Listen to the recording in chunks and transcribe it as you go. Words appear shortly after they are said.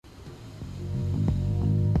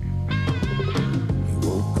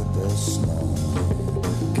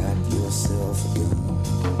all forgiven.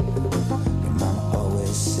 Your mama always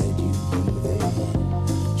said you knew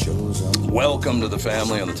they chose on. Welcome to the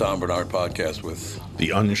family on the Tom Bernard Podcast with the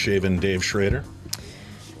unshaven Dave Schrader,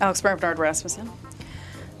 Alex Bernard Rasmussen,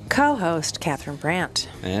 co-host Catherine Brandt,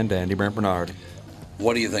 and Andy Brant Bernard.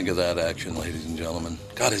 What do you think of that action, ladies and gentlemen?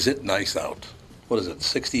 God, is it nice out? What is it,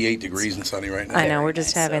 68 degrees and sunny right now? I know, we're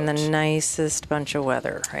just having the nicest bunch of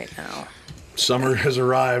weather right now. Summer has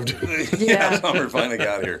arrived. Yeah, summer finally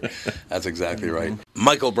got here. That's exactly right.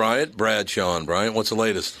 Michael Bryant, Bradshaw and Bryant, what's the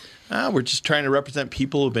latest? We're just trying to represent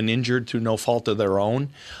people who've been injured through no fault of their own.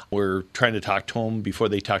 We're trying to talk to them before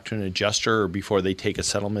they talk to an adjuster or before they take a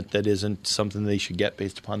settlement that isn't something they should get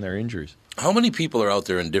based upon their injuries. How many people are out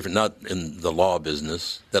there not in the law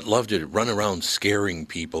business, that love to run around scaring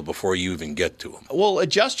people before you even get to them? Well,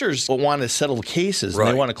 adjusters want to settle cases and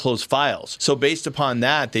they want to close files. So based upon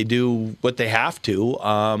that, they do what they have to.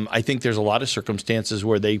 I think there's a lot of circumstances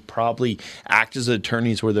where they probably act as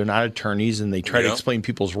attorneys where they're not attorneys and they try to explain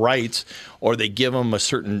people's rights, or they give them a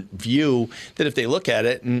certain view that if they look at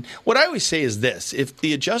it. And what I always say is this: if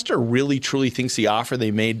the adjuster really truly thinks the offer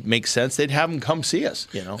they made makes sense, they'd have them come see us.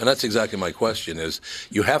 And that's exactly my question is,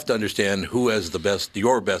 you have to understand who has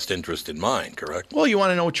your best interest in mind, correct? Well, you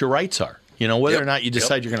want to know what your rights are. Whether or not you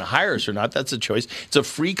decide you're going to hire us or not, that's a choice. It's a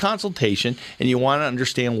free consultation, and you want to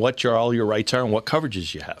understand what all your rights are and what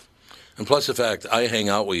coverages you have. And plus the fact I hang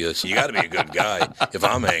out with you, so you got to be a good guy if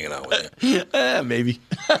I'm hanging out with you. Maybe.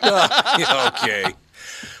 Okay.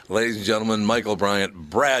 Ladies and gentlemen, Michael Bryant,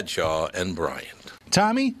 Bradshaw, and Bryant.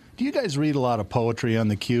 Tommy, do you guys read a lot of poetry on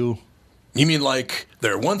the queue? You mean like,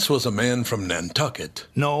 there once was a man from Nantucket?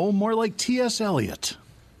 No, more like T.S. Eliot.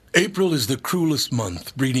 April is the cruelest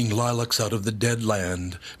month, breeding lilacs out of the dead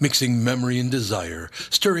land, mixing memory and desire,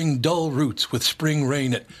 stirring dull roots with spring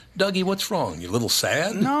rain. Dougie, what's wrong? You a little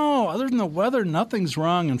sad? No, other than the weather, nothing's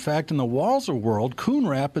wrong. In fact, in the Walser world, Coon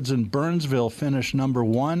Rapids and Burnsville finished number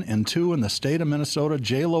 1 and 2 in the state of Minnesota.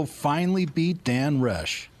 J-Lo finally beat Dan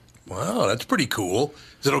Resch. Wow, that's pretty cool.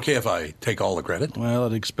 Is it okay if I take all the credit? Well,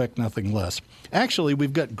 I'd expect nothing less. Actually,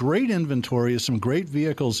 we've got great inventory of some great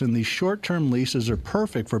vehicles, and these short-term leases are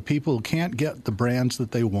perfect for people who can't get the brands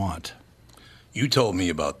that they want. You told me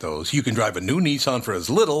about those. You can drive a new Nissan for as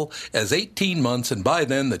little as 18 months, and by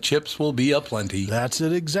then the chips will be aplenty. That's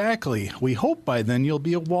it exactly. We hope by then you'll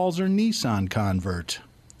be a Walser Nissan convert.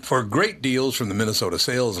 For great deals from the Minnesota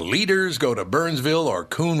sales leaders, go to Burnsville or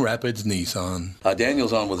Coon Rapids Nissan.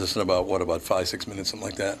 Daniel's on with us in about 5-6 minutes, something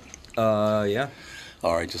like that? Yeah.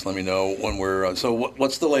 All right, just let me know when we're... so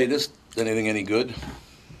what's the latest? Anything any good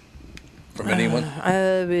from anyone? I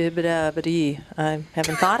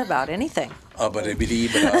haven't thought about anything.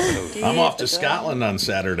 I'm off to Scotland on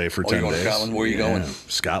Saturday for 10 days. You going to Scotland? Where are you going?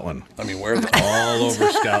 Scotland. I mean, where? All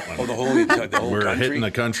over Scotland. Oh, the whole We're country? hitting the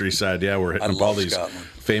countryside. Yeah, we're hitting up all these Scotland.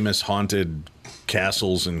 famous haunted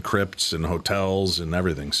castles and crypts and hotels and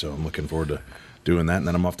everything. So I'm looking forward to doing that. And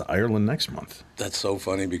then I'm off to Ireland next month. That's so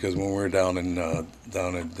funny because when we were down at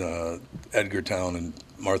Edgartown and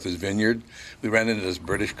Martha's Vineyard, we ran into this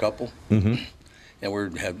British couple. Mm-hmm. And we're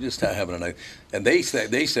just having a night. And they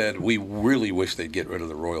said, we really wish they'd get rid of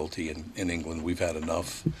the royalty in England. We've had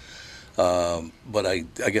enough. But I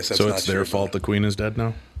guess that's so not it's their fault the Queen is dead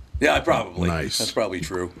now? Yeah, probably. Nice. That's probably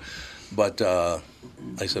true. But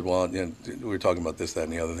I said, well, we were talking about this, that,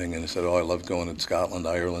 and the other thing. And I said, I love going to Scotland,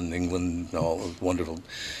 Ireland, England. All it was wonderful.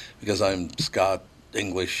 Because I'm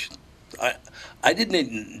English. I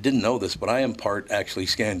didn't know this, but I am part actually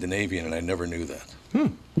Scandinavian, and I never knew that.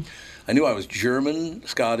 I knew I was German,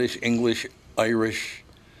 Scottish, English, Irish,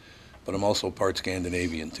 but I'm also part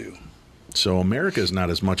Scandinavian, too. So America is not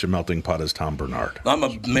as much a melting pot as Tom Bernard. I'm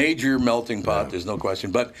a major melting pot, there's no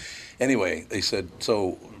question. But anyway, they said,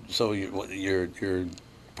 so you're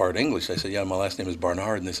part English? I said, yeah, my last name is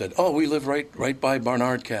Barnard. And they said, oh, we live right by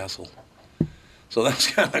Barnard Castle. So that's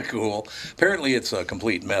kind of cool. Apparently it's a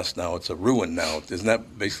complete mess now. It's a ruin now. Isn't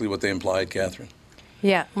that basically what they implied, Catherine?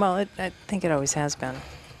 Yeah, well, I think it always has been.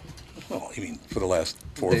 Well, you mean for the last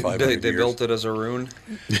 4 or 5 years? They built it as a ruin?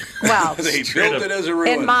 Well, they built it as a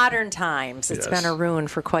ruin. In modern times, it's been a ruin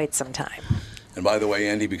for quite some time. And by the way,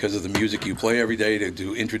 Andy, because of the music you play every day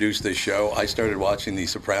to introduce this show, I started watching The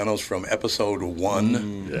Sopranos from episode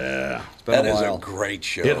 1. Yeah. That is a great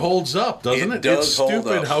show. It holds up, doesn't it? It does it's hold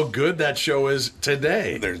stupid up. how good that show is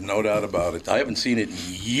today. There's no doubt about it. I haven't seen it in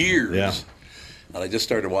years. Yeah. And I just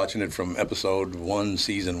started watching it from episode 1,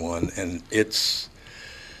 season 1, and it's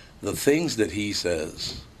the things that he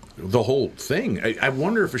says. The whole thing. I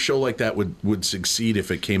wonder if a show like that would succeed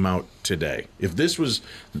if it came out today. If this was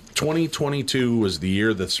 2022 was the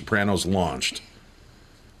year that Sopranos launched,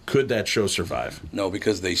 Could that show survive? No,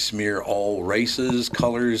 because they smear all races,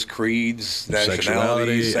 colors, creeds, Sexuality,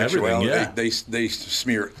 nationalities, everything, yeah. They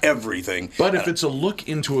smear everything. But if it's a look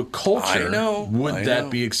into a culture, would that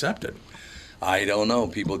be accepted? I don't know.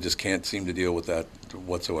 People just can't seem to deal with that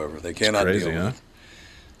whatsoever. They cannot It's crazy, deal with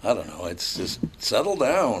it. I don't know. It's just settle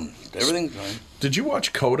down. Everything's fine. Did you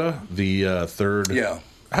watch Coda, the third? Yeah.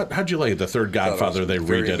 How'd you like it? The third Godfather? They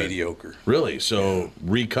very redid mediocre. it. Really? So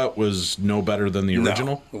recut was no better than the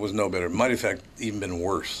original? No, it was no better. Might in fact even been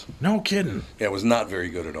worse. No kidding. Yeah, it was not very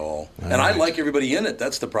good at all. And right. I like everybody in it.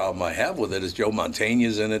 That's the problem I have with it. Is Joe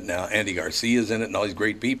Mantegna's in it now, Andy Garcia's in it, and all these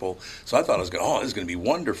great people. So I thought this is going to be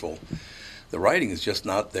wonderful. The writing is just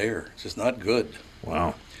not there. It's just not good.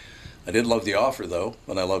 Wow. I did love The Offer though,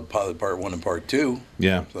 and I loved part 1 and part 2.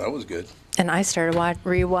 Yeah. So that was good. And I started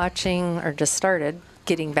rewatching, or just started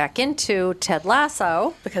getting back into Ted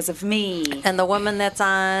Lasso Because of me. and the woman that's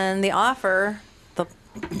on The Offer, the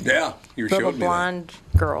Yeah, you little showed me blonde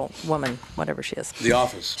woman, whatever she is. that. The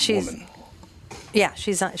Office She's- woman. Yeah,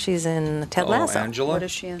 she's in Ted Lasso. Angela? What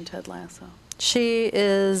is she in Ted Lasso? She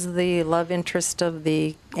is the love interest of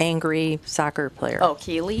the angry soccer player. Oh,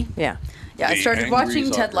 Keely? Yeah. Yeah, I The started angry watching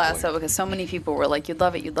soccer Ted Lasso player. because so many people were like, you'd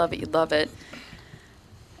love it, you'd love it, you'd love it.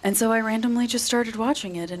 And so I randomly just started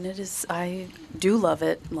watching it, and I do love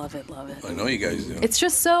it, love it, love it. I know you guys do. It's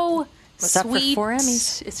just so Was up for sweet. 4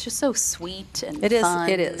 Emmys. It's just so sweet and It is, fun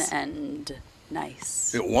it is. and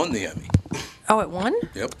nice. It won the Emmy. Oh, it won?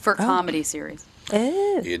 Yep. For a comedy series.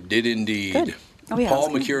 Oh. It did indeed. Good. Oh, yeah,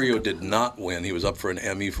 Paul it's good. Mercurio did not win. He was up for an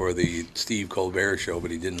Emmy for the Steve Colbert Show, but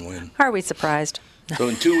he didn't win. Are we surprised? So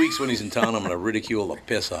in 2 weeks when he's in town, I'm going to ridicule the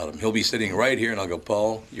piss out of him. He'll be sitting right here, and I'll go,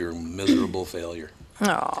 Paul, you're a miserable failure.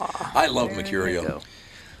 Aw. I love There you Mercurio. go.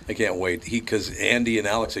 I can't wait. Because Andy and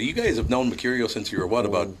Alex, you guys have known Mercurio since you were, what,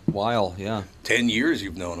 about While, yeah. 10 years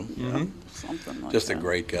you've known him? Mm-hmm. Something like Just that. a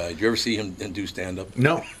great guy. Did you ever see him do stand-up?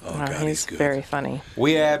 No. Oh, Oh, God, he's good. very funny.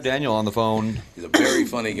 We have Daniel on the phone. He's a very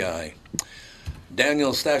funny guy.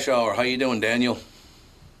 Daniel Stashower, how you doing, Daniel?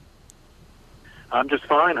 I'm just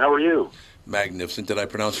fine. How are you? Magnificent. Did I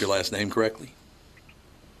pronounce your last name correctly?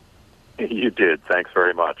 You did. Thanks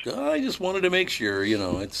very much. I just wanted to make sure,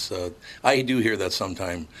 it's, I do hear that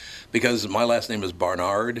sometime because my last name is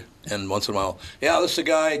Barnard, and once in a while, this is a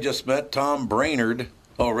guy I just met, Tom Brainerd.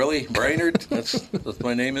 Oh, really? Brainerd? That's what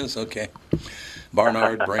my name is? Okay.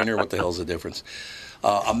 Barnard, Brainerd, what the hell's the difference?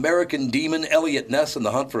 American Demon, Elliot Ness, and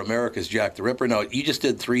The Hunt for America's Jack the Ripper. Now, you just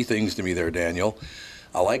did 3 things to me there, Daniel.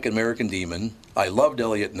 I like American Demon. I loved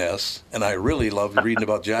Elliot Ness, and I really loved reading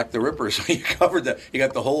about Jack the Ripper. So you covered that. You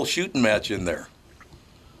got the whole shooting match in there.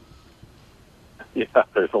 Yeah,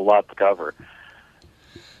 there's a lot to cover.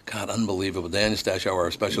 God, unbelievable. Daniel Stashower,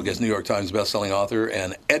 our special guest, New York Times bestselling author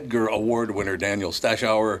and Edgar Award winner Daniel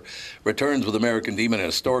Stashower returns with American Demon, a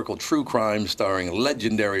historical true crime starring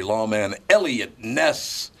legendary lawman Elliot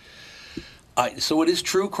Ness. So it is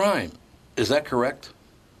true crime. Is that correct?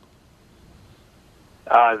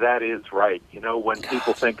 That is right. When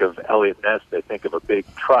people think of Elliot Ness, they think of a big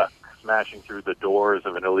truck smashing through the doors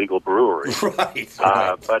of an illegal brewery. Right.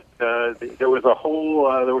 But there was a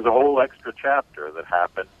whole extra chapter that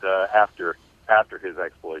happened after his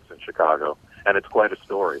exploits in Chicago, and it's quite a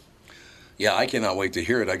story. Yeah, I cannot wait to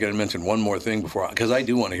hear it. I got to mention one more thing because I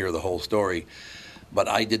do want to hear the whole story. But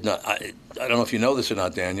I did not. I don't know if you know this or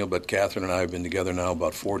not, Daniel, but Catherine and I have been together now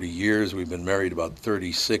about 40 years. We've been married about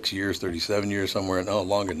 36 years, 37 years, somewhere. No,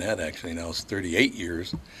 longer than that, actually. Now it's 38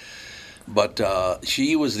 years. But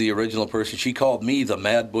she was the original person. She called me the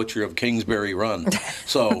Mad Butcher of Kingsbury Run.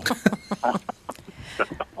 So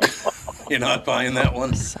you're not buying that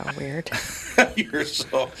one? So weird. You're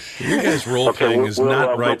so... You guys role-playing is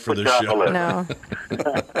not right for we'll this put you on the show. list.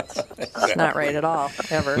 No. It's not right at all,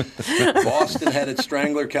 ever. Boston had its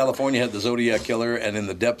Strangler, California had the Zodiac Killer, and in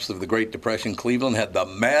the depths of the Great Depression, Cleveland had the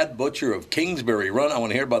Mad Butcher of Kingsbury Run. I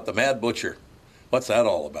want to hear about the Mad Butcher. What's that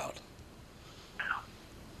all about?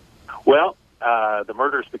 Well, the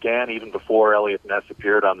murders began even before Elliot Ness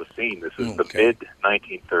appeared on the scene. This is the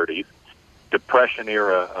mid-1930s,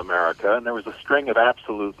 Depression-era America, and there was a string of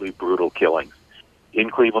absolutely brutal killings in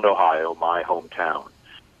Cleveland, Ohio, my hometown.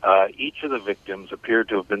 Each of the victims appeared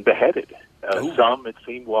to have been beheaded. Some, it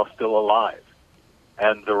seemed, while still alive.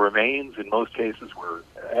 And the remains, in most cases, were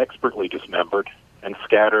expertly dismembered and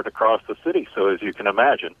scattered across the city. So as you can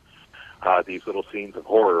imagine, these little scenes of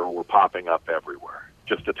horror were popping up everywhere.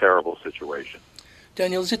 Just a terrible situation.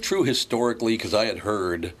 Daniel, is it true historically, because I had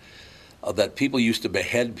heard that people used to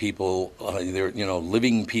behead people,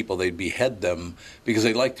 living people, they'd behead them because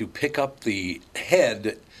they like to pick up the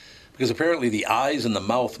head, because apparently the eyes and the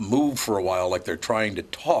mouth move for a while like they're trying to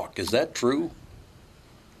talk. Is that true?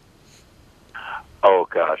 Oh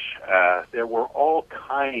gosh, there were all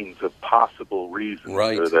kinds of possible reasons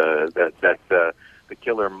that the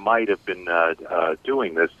killer might have been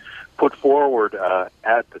doing this, put forward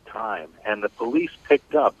at the time, and the police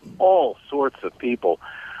picked up all sorts of people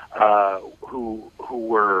who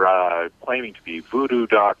were claiming to be voodoo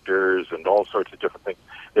doctors and all sorts of different things.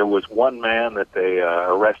 There was one man that they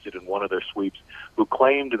arrested in one of their sweeps who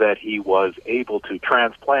claimed that he was able to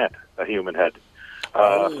transplant a human head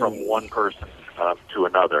from one person to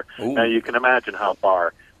another. Ooh. Now you can imagine how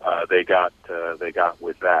far they got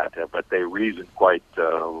with that, but they reasoned quite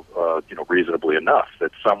reasonably enough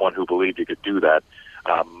that someone who believed he could do that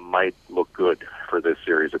might look good for this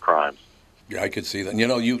series of crimes. Yeah, I could see that.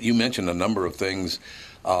 You mentioned a number of things.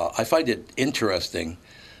 I find it interesting.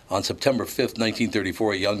 On September 5th,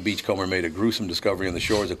 1934, a young beachcomber made a gruesome discovery on the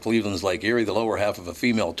shores of Cleveland's Lake Erie, the lower half of a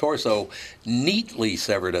female torso neatly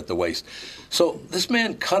severed at the waist. So this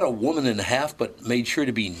man cut a woman in half but made sure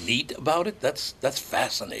to be neat about it? That's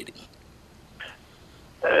fascinating.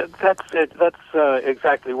 That's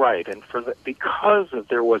exactly right. And because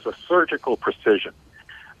there was a surgical precision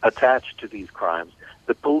attached to these crimes,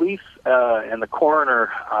 the police and the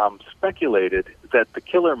coroner speculated that the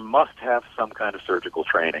killer must have some kind of surgical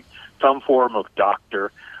training, some form of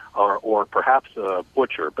doctor or perhaps a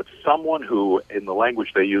butcher, but someone who, in the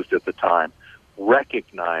language they used at the time,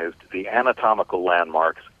 recognized the anatomical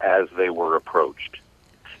landmarks as they were approached.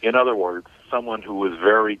 In other words, someone who was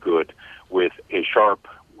very good with a sharp,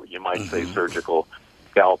 you might say, surgical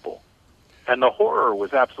scalpel. And the horror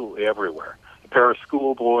was absolutely everywhere. A pair of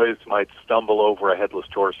schoolboys might stumble over a headless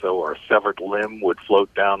torso, or a severed limb would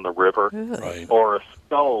float down the river, Right. or a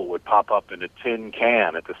skull would pop up in a tin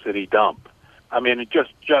can at the city dump. I mean, it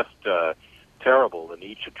just terrible. And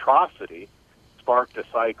each atrocity sparked a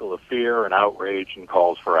cycle of fear and outrage and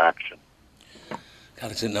calls for action.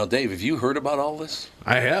 God, it's now, Dave, have you heard about all this?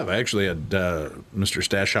 I have. I actually had Mr.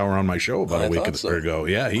 Stashower on my show about a week ago.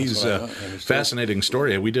 Yeah, he's a fascinating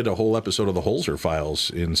story. We did a whole episode of the Holzer Files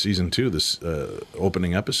in season 2. This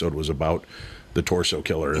opening episode was about the torso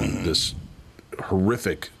killer and this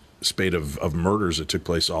horrific spate of murders that took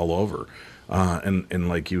place all over. And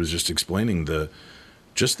like he was just explaining the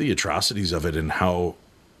atrocities of it and how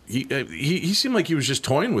he seemed like he was just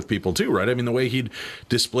toying with people too, right? I mean, the way he'd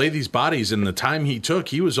display these bodies and the time he took,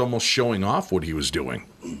 he was almost showing off what he was doing.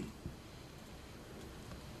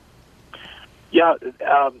 Yeah,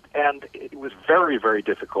 and it was very, very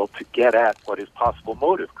difficult to get at what his possible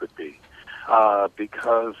motive could be,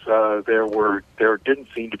 because there didn't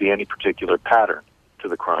seem to be any particular pattern to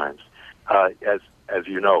the crimes. As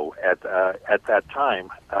you know, at that time,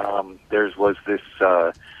 there was this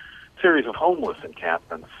series of homeless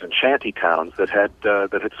encampments and shanty towns that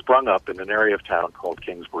had sprung up in an area of town called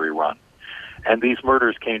Kingsbury Run, and these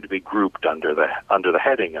murders came to be grouped under the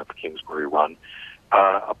heading of Kingsbury Run,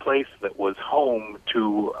 a place that was home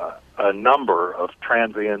to a number of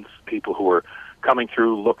transients, people who were coming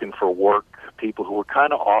through looking for work, people who were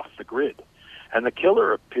kind of off the grid, and the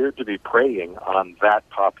killer appeared to be preying on that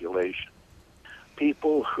population,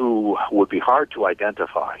 people who would be hard to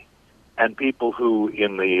identify. And people who,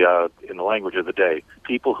 in the language of the day,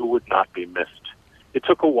 people who would not be missed. It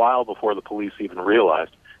took a while before the police even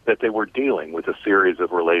realized that they were dealing with a series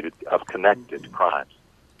of connected crimes.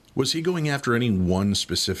 Was he going after any one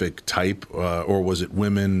specific type, or was it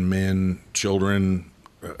women, men, children?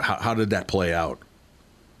 How did that play out?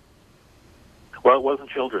 Well, it wasn't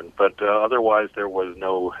children, but otherwise there was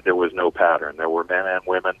no pattern. There were men and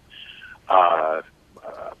women,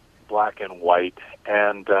 black and white,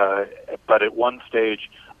 and but at one stage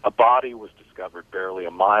a body was discovered barely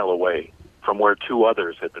a mile away from where two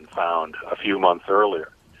others had been found a few months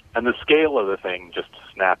earlier, and the scale of the thing just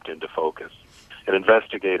snapped into focus. An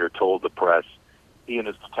investigator told the press he and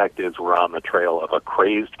his detectives were on the trail of a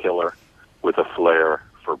crazed killer with a flair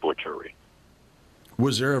for butchery.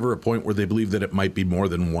 Was there ever a point where they believed that it might be more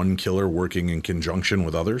than one killer working in conjunction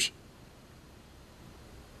with others?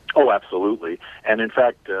 Oh, absolutely. And in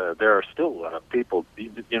fact, there are still people.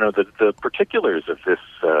 The particulars of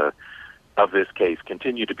this case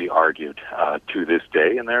continue to be argued to this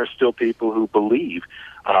day, and there are still people who believe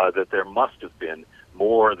that there must have been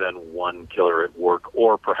more than one killer at work,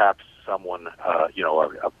 or perhaps someone,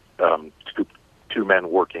 two men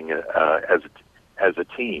working as a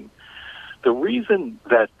team. The reason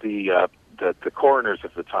that the coroners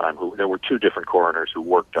of the time, there were two different coroners who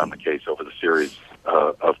worked on the case over the series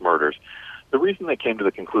of murders, the reason they came to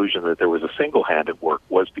the conclusion that there was a single hand at work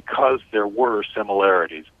was because there were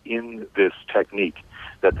similarities in this technique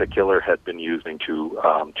that the killer had been using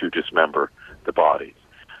to dismember the bodies.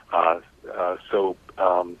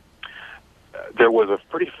 there was a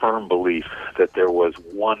pretty firm belief that there was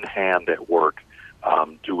one hand at work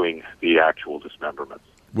doing the actual dismemberments.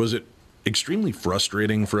 Was it extremely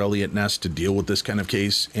frustrating for Elliot Ness to deal with this kind of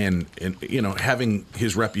case, and having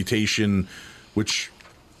his reputation, which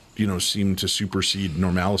seemed to supersede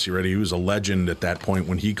normalcy? Right, he was a legend at that point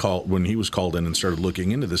when he was called in and started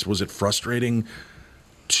looking into this. Was it frustrating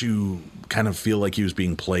to kind of feel like he was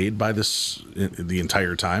being played by this the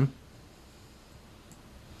entire time?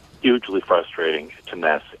 Hugely frustrating to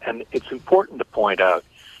Ness, and it's important to point out.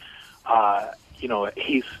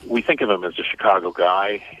 We think of him as a Chicago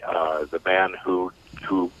guy, the man who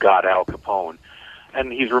got Al Capone,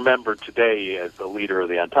 and he's remembered today as the leader of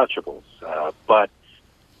the Untouchables. But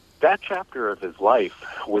that chapter of his life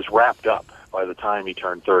was wrapped up by the time he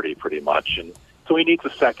turned 30, pretty much, and so he needs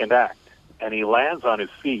a second act, and he lands on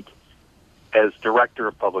his feet as director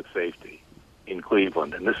of public safety in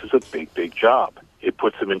Cleveland, and this is a big, big job. It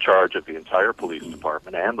puts him in charge of the entire police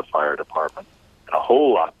department and the fire department, and a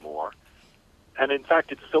whole lot more. And in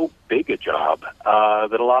fact, it's so big a job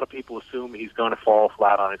that a lot of people assume he's going to fall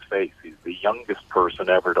flat on his face. He's the youngest person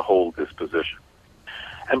ever to hold this position.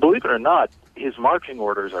 And believe it or not, his marching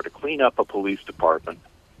orders are to clean up a police department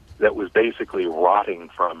that was basically rotting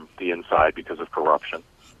from the inside because of corruption,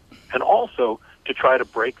 and also to try to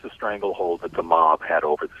break the stranglehold that the mob had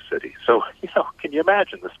over the city. So, can you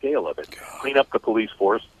imagine the scale of it? Clean up the police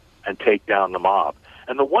force and take down the mob.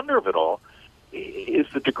 And the wonder of it all is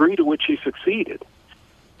the degree to which he succeeded.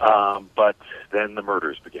 But then the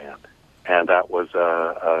murders began, and that was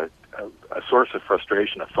a source of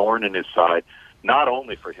frustration, a thorn in his side, not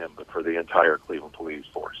only for him, but for the entire Cleveland police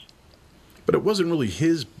force. But it wasn't really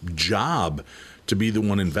his job to be the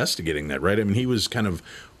one investigating that, right? I mean, he was kind of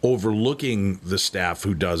overlooking the staff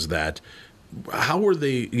who does that. How were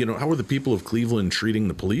they, how were the people of Cleveland treating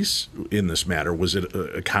the police in this matter? Was it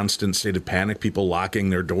a constant state of panic, people locking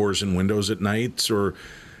their doors and windows at nights? Or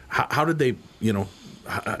how did they,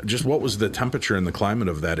 just what was the temperature and the climate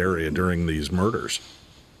of that area during these murders?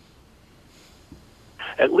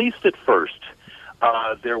 At least at first,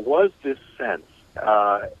 there was this sense,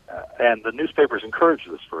 and the newspapers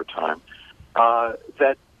encouraged this for a time,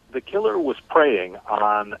 that the killer was preying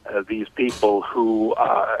on these people who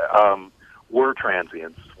were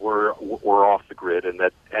transients, were off the grid, and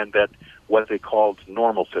that what they called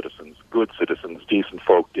normal citizens, good citizens, decent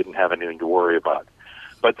folk, didn't have anything to worry about.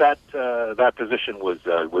 But that position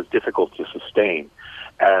was difficult to sustain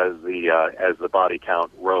as the body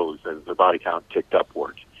count rose, as the body count ticked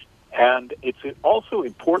upwards. And it's also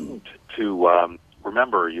important to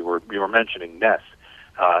remember, you were mentioning Ness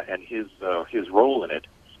and his role in it.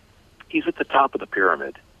 He's at the top of the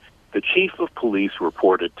pyramid. The chief of police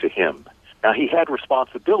reported to him. Now, he had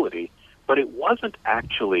responsibility, but it wasn't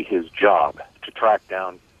actually his job to track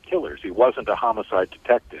down killers. He wasn't a homicide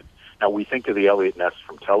detective. Now, we think of the Elliot Ness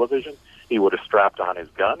from television. He would have strapped on his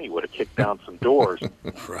gun. He would have kicked down some doors.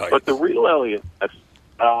 Right. But the real Elliot Ness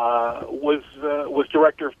was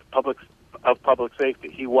director of public safety.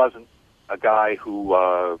 He wasn't a guy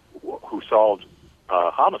who solved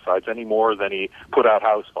homicides any more than he put out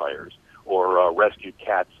house fires or rescued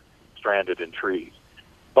cats stranded in trees.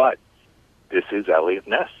 But this is Elliot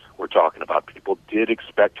Ness we're talking about. People did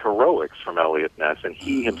expect heroics from Elliot Ness, and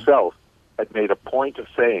he himself had made a point of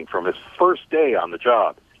saying from his first day on the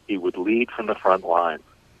job he would lead from the front line.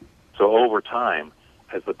 So over time,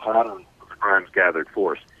 as the pattern of crimes gathered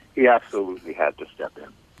force, he absolutely had to step in.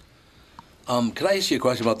 Can I ask you a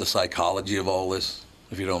question about the psychology of all this,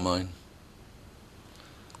 if you don't mind?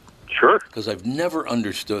 Sure. Because I've never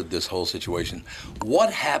understood this whole situation.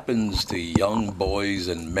 What happens to young boys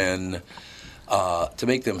and men to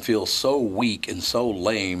make them feel so weak and so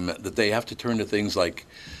lame that they have to turn to things like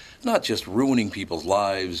not just ruining people's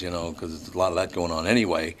lives, because there's a lot of that going on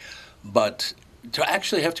anyway, but to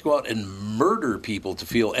actually have to go out and murder people to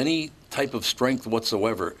feel any type of strength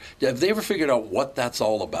whatsoever? Have they ever figured out what that's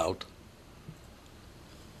all about?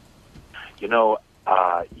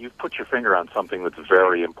 You've put your finger on something that's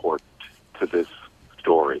very important to this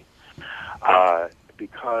story,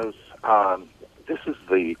 because this is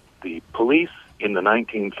the police in the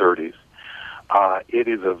 1930s. It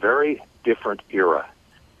is a very different era.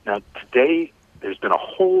 Now, today, there's been a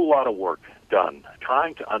whole lot of work done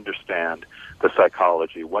trying to understand the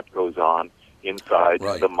psychology, what goes on inside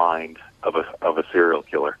the mind of a serial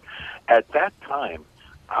killer. At that time,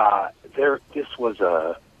 this was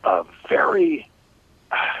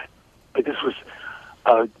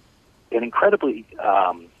an incredibly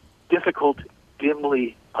difficult,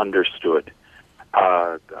 dimly understood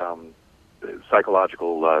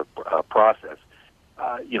psychological process.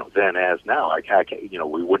 then as now.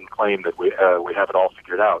 We wouldn't claim that we have it all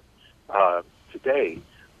figured out today.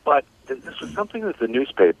 But this was something that the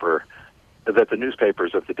newspapers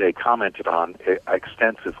of the day commented on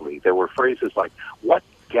extensively. There were phrases like, "What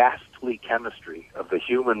ghastly chemistry of the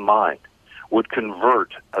human mind would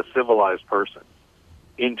convert a civilized person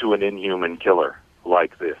into an inhuman killer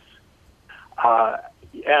like this?"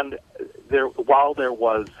 And while there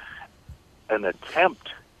was an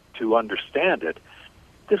attempt to understand it,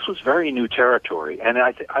 this was very new territory. And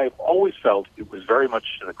I've always felt it was very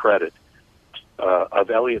much to the credit of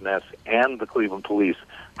Eliot Ness and the Cleveland police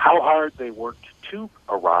how hard they worked to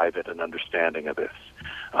arrive at an understanding of this.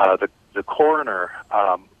 The coroner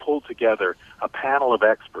pulled together a panel of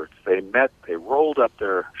experts. They met, they rolled up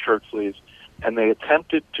their shirt sleeves, and they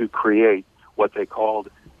attempted to create what they called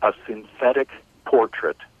a synthetic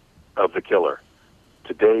portrait of the killer.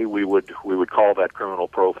 Today we would call that criminal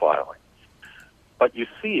profiling. But you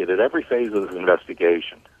see it at every phase of the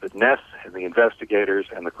investigation. That Ness and the investigators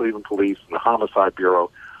and the Cleveland police and the Homicide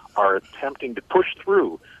Bureau are attempting to push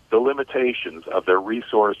through the limitations of their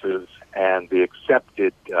resources and the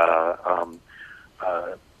accepted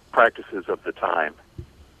practices of the time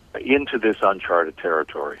into this uncharted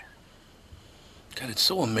territory. God, it's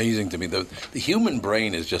so amazing to me. The human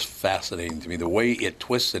brain is just fascinating to me. The way it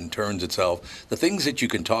twists and turns itself, the things that you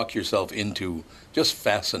can talk yourself into just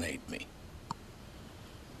fascinate me.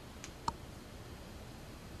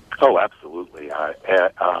 Oh, absolutely.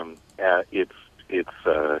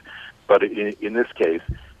 But in this case,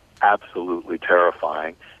 absolutely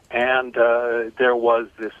terrifying. And there was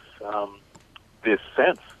this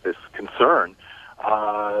sense, this concern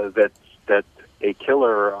that a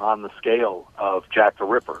killer on the scale of Jack the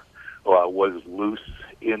Ripper was loose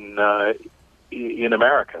in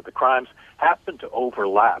America. The crimes happened to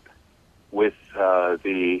overlap with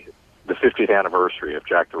the 50th anniversary of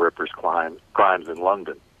Jack the Ripper's crimes in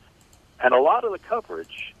London. And a lot of the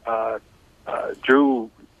coverage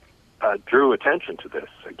drew attention to this.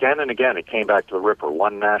 Again and again, it came back to the Ripper.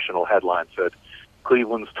 One national headline said,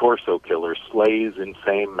 "Cleveland's torso killer slays in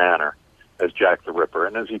same manner as Jack the Ripper."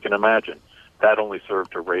 And as you can imagine, that only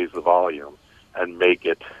served to raise the volume and make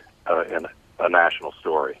it a national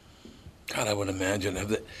story. God, I would imagine.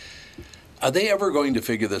 Are they ever going to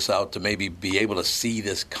figure this out to maybe be able to see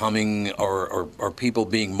this coming, or people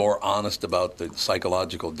being more honest about the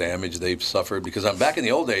psychological damage they've suffered? Because I'm back in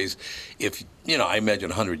the old days, I imagine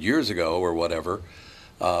 100 years ago or whatever,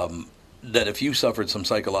 that if you suffered some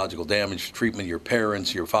psychological damage, treatment, your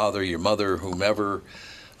parents, your father, your mother, whomever,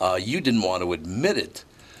 you didn't want to admit it.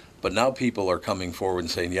 But now people are coming forward and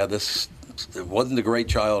saying, yeah, this wasn't a great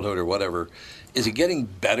childhood or whatever. Is it getting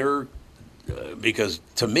better? Because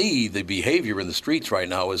to me, the behavior in the streets right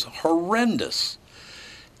now is horrendous.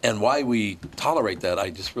 And why we tolerate that,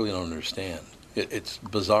 I just really don't understand. It's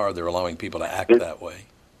bizarre they're allowing people to act that way.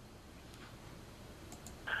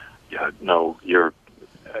 Yeah, no, you're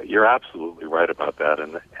absolutely right about that.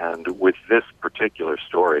 And with this particular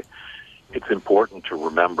story, it's important to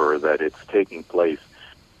remember that it's taking place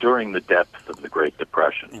during the depths of the Great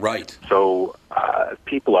Depression. Right. So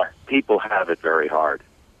people have it very hard.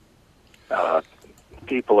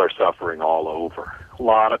 People are suffering all over. A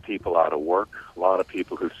lot of people out of work. A lot of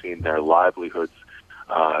people who've seen their livelihoods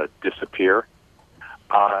disappear.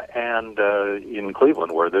 And in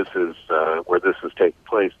Cleveland, where this is taking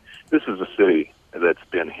place, this is a city that's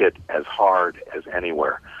been hit as hard as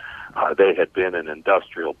anywhere. They had been an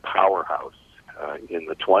industrial powerhouse in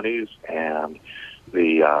the 20s, and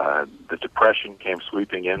the Depression came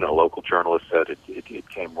sweeping in. A local journalist said it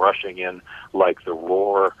came rushing in like the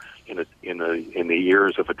roar in the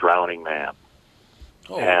ears of a drowning man.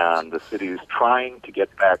 Oh. And the city is trying to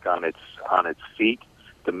get back on its feet.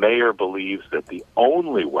 The mayor believes that the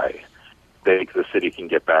only way the city can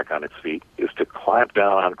get back on its feet is to clamp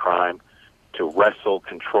down on crime, to wrestle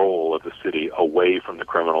control of the city away from the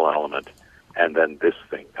criminal element, and then this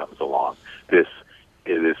thing comes along. This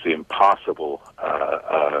is the impossible,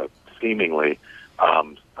 seemingly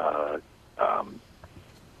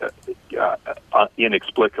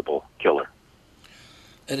inexplicable killer.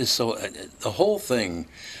 It is so. The whole thing.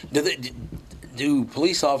 Do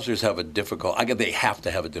police officers have a difficult? I guess they have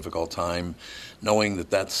to have a difficult time knowing that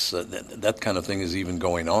that kind of thing is even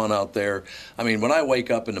going on out there. I mean, when I wake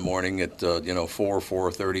up in the morning at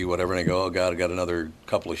 4:30, whatever, and I go, oh God, I got another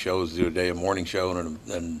couple of shows to do today, a morning show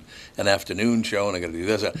and an afternoon show, and I got to do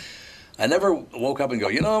this. I never woke up and go,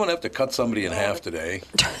 I'm going to have to cut somebody in half today.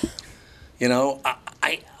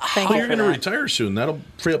 You're going to retire soon. That'll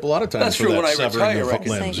free up a lot of time. That's for true. That When I retire,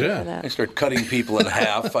 limbs. Yeah. I start cutting people in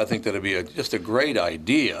half. I think that'd be just a great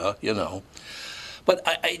idea, But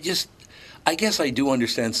I guess I do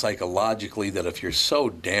understand psychologically that if you're so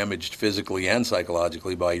damaged physically and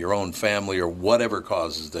psychologically by your own family or whatever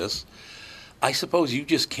causes this, I suppose you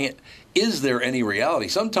just can't. Is there any reality?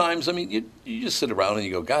 Sometimes, I mean, you just sit around and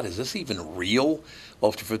you go, God, is this even real?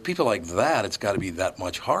 Well, for people like that, it's got to be that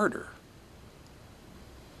much harder.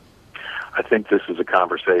 I think this is a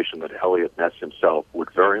conversation that Elliot Ness himself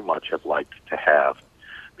would very much have liked to have,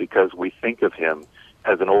 because we think of him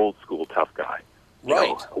as an old school tough guy.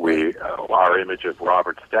 Right. Our image of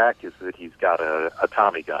Robert Stack is that he's got a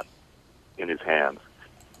Tommy gun in his hands.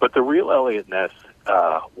 But the real Elliot Ness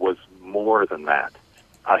was more than that.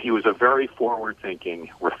 He was a very forward-thinking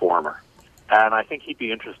reformer. And I think he'd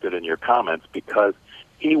be interested in your comments, because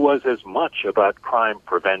he was as much about crime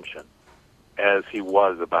prevention as he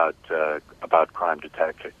was about crime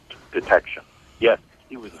detection. Yes,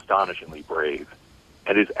 he was astonishingly brave,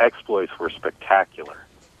 and his exploits were spectacular.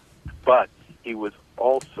 But he was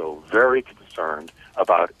also very concerned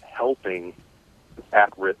about helping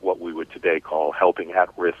what we would today call helping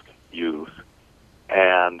at-risk youth,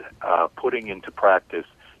 and putting into practice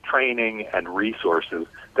training and resources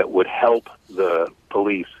that would help the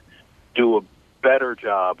police do a better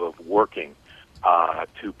job of working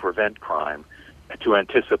to prevent crime, to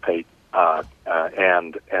anticipate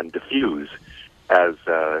and diffuse, as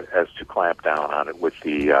to clamp down on it with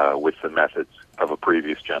the methods of a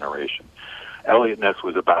previous generation. Elliot Ness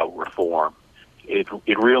was about reform.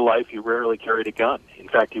 In real life, he rarely carried a gun. In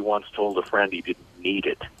fact, he once told a friend he didn't need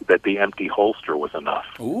it, that the empty holster was enough.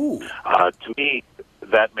 Ooh. To me,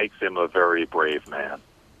 that makes him a very brave man.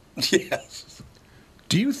 Yes.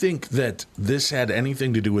 Do you think that this had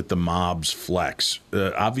anything to do with the mob's flex?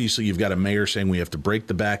 Obviously, you've got a mayor saying we have to break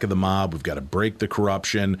the back of the mob, we've got to break the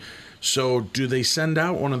corruption. So do they send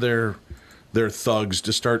out one of their thugs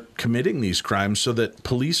to start committing these crimes so that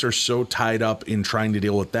police are so tied up in trying to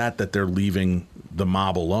deal with that they're leaving the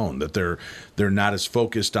mob alone, that they're not as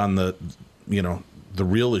focused on the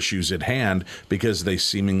real issues at hand because they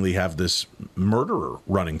seemingly have this murderer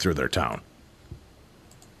running through their town?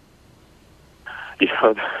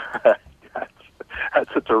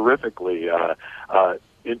 That's a terrifically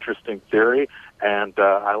interesting theory, and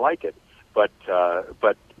I like it. But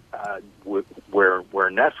where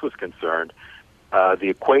Ness was concerned, the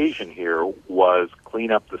equation here was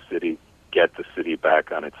clean up the city, get the city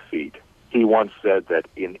back on its feet. He once said that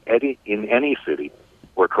in any city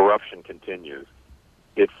where corruption continues,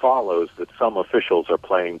 it follows that some officials are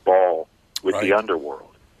playing ball with the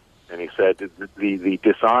underworld. And he said the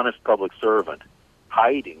dishonest public servant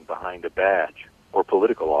hiding behind a badge or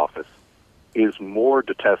political office is more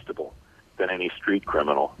detestable than any street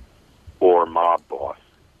criminal or mob boss.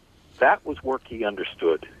 That was work he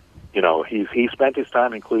understood. He spent his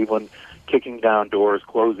time in Cleveland kicking down doors,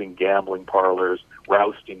 closing gambling parlors,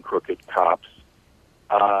 rousting crooked cops.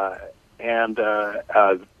 And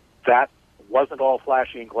that wasn't all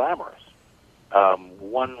flashy and glamorous.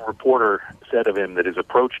 One reporter said of him that his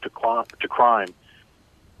approach to crime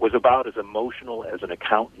was about as emotional as an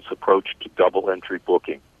accountant's approach to double-entry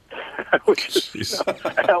booking, which is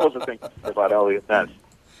a hell of a thing about Elliot Ness.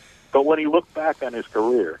 But when he looked back on his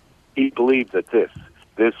career, he believed that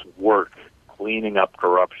this work, cleaning up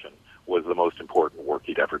corruption, was the most important work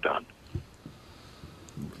he'd ever done.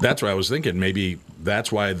 That's what I was thinking. Maybe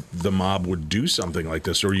that's why the mob would do something like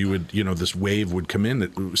this, or you would, this wave would come in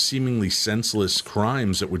that seemingly senseless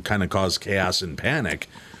crimes that would kind of cause chaos and panic.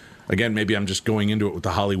 Again, maybe I'm just going into it with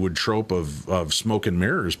the Hollywood trope of smoke and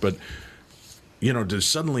mirrors, but to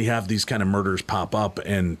suddenly have these kind of murders pop up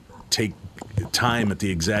and take time at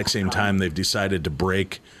the exact same time they've decided to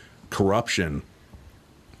break corruption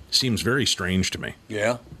seems very strange to me.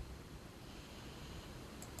 Yeah.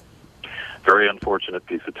 Very unfortunate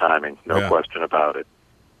piece of timing, no question about it.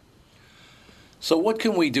 So what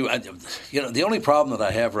can we do? The only problem that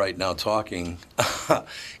I have right now talking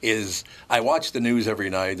is I watch the news every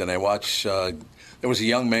night, and I watch. There was a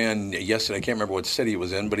young man yesterday. I can't remember what city he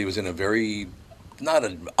was in, but he was in a very not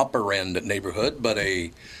an upper end neighborhood, but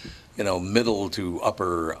a middle to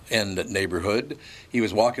upper end neighborhood. He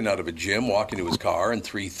was walking out of a gym, walking to his car, and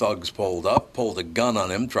 3 thugs pulled a gun on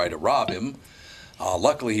him, tried to rob him.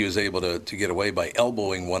 Luckily, he was able to get away by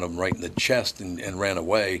elbowing one of them right in the chest and ran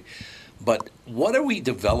away. But what are we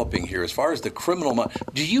developing here as far as the criminal mind?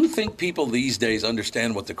 Do you think people these days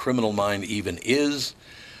understand what the criminal mind even is?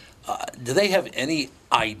 Do they have any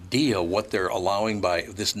idea what they're allowing by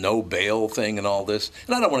this no bail thing and all this?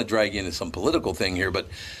 And I don't want to drag you into some political thing here, but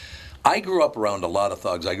I grew up around a lot of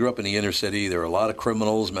thugs. I grew up in the inner city. There were a lot of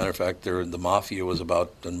criminals. Matter of fact, the mafia was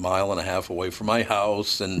about 1.5 miles away from my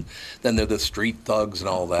house, and then there are the street thugs and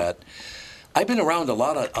all that. I've been around a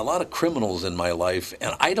lot of criminals in my life,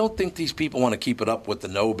 and I don't think these people want to keep it up with the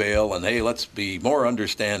no bail and, hey, let's be more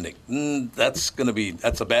understanding. That's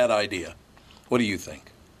a bad idea. What do you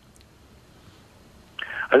think?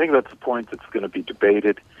 I think that's a point that's going to be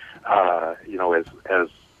debated.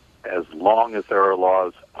 As long as there are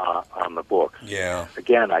laws on the books. Yeah.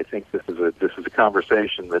 Again, I think this is a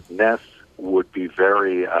conversation that Ness would be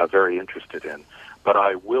very very interested in. But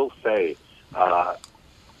I will say,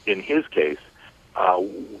 in his case,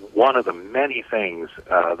 one of the many things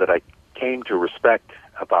that I came to respect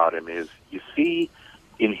about him is you see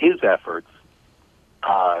in his efforts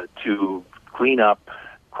to clean up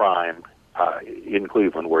crime in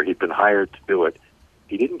Cleveland, where he'd been hired to do it,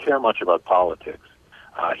 he didn't care much about politics.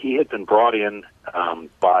 He had been brought in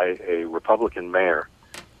by a Republican mayor,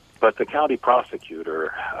 but the county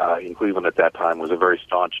prosecutor in Cleveland at that time was a very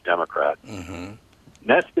staunch Democrat. Mm-hmm.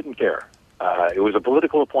 Ness didn't care. It was a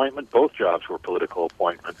political appointment. Both jobs were political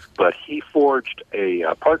appointments, but he forged a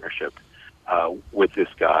partnership with this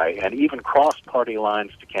guy and even crossed party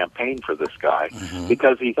lines to campaign for this guy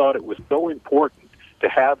because he thought it was so important to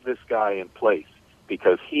have this guy in place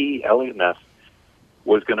because he, Elliot Ness,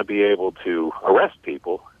 was going to be able to arrest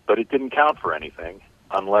people, but it didn't count for anything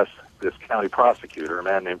unless this county prosecutor, a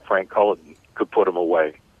man named Frank Culloden, could put him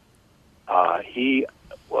away.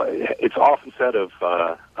 It's often said of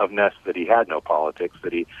Ness that he had no politics,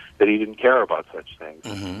 that he didn't care about such things.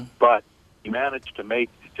 Mm-hmm. But he managed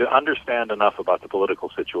to understand enough about the political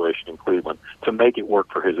situation in Cleveland to make it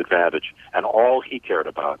work for his advantage. And all he cared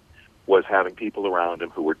about was having people around him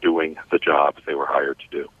who were doing the jobs they were hired to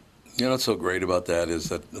do. You know what's so great about that is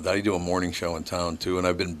that I do a morning show in town, too, and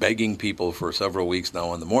I've been begging people for several weeks now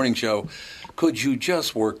on the morning show, could you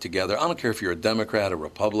just work together? I don't care if you're a Democrat or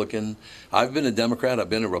Republican. I've been a Democrat. I've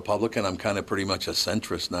been a Republican. I'm kind of pretty much a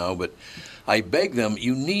centrist now, but I beg them,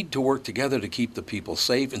 you need to work together to keep the people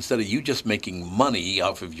safe instead of you just making money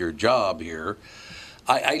off of your job here.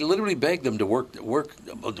 I literally begged them to work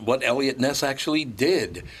what Elliot Ness actually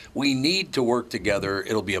did. We need to work together.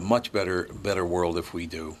 It'll be a much better world if we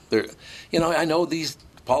do. I know these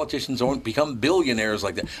politicians don't become billionaires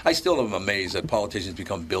like that. I still am amazed that politicians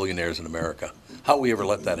become billionaires in America. How we ever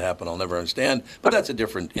let that happen, I'll never understand. But that's a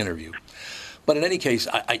different interview. But in any case,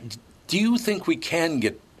 do you think we can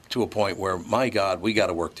get to a point where, my God, we got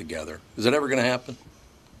to work together? Is it ever going to happen?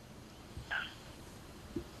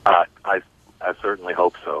 I certainly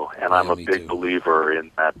hope so, and I'm a big believer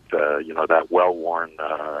in that. That well-worn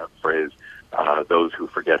phrase: "Those who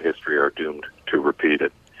forget history are doomed to repeat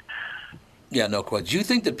it." Yeah, no question. Do you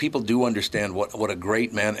think that people do understand what a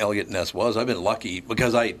great man Elliot Ness was? I've been lucky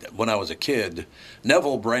because when I was a kid,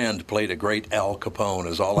 Neville Brand played a great Al Capone.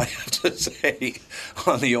 Is all I have to say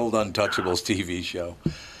on the old Untouchables TV show.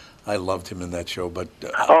 I loved him in that show, but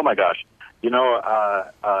oh my gosh,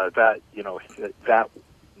 that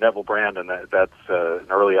Neville Brand, and that's an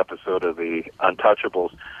early episode of the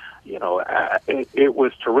Untouchables. It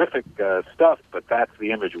was terrific stuff, but that's the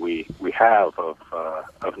image we have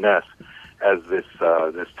of Ness as this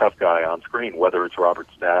tough guy on screen, whether it's Robert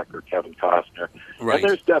Stack or Kevin Costner. Right. And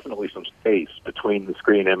there's definitely some space between the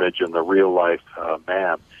screen image and the real life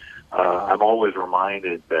man. I'm always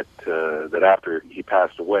reminded that after he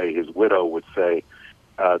passed away, his widow would say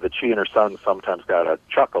that she and her son sometimes got a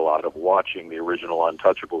chuckle out of watching the original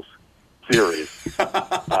Untouchables series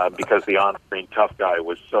because the on-screen tough guy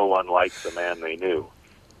was so unlike the man they knew.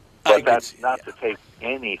 But that's not to take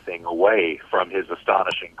anything away from his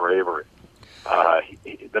astonishing bravery.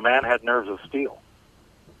 The man had nerves of steel.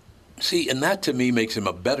 See, and that to me makes him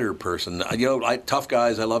a better person. Tough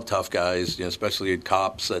guys, I love tough guys, especially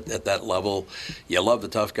cops at that level. You love the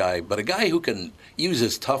tough guy. But a guy who can use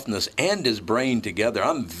his toughness and his brain together,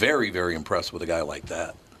 I'm very, very impressed with a guy like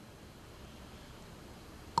that.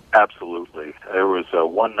 Absolutely. There was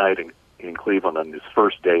one night in Cleveland on his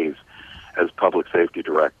first days as public safety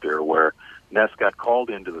director where Ness got called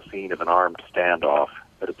into the scene of an armed standoff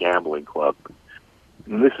at a gambling club.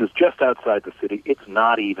 And this is just outside the city. It's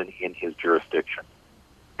not even in his jurisdiction.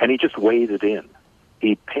 And he just waded in.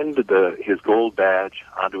 He pinned his gold badge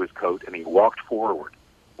onto his coat, and he walked forward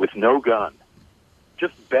with no gun,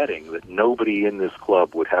 just betting that nobody in this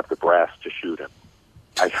club would have the brass to shoot him.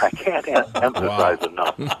 I can't emphasize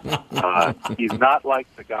enough. He's not like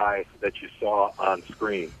the guy that you saw on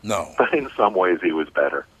screen. No. But in some ways, he was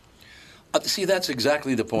better. See, that's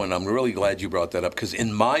exactly the point. I'm really glad you brought that up, because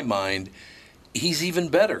in my mind, he's even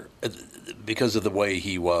better because of the way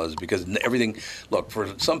he was. Because everything, look,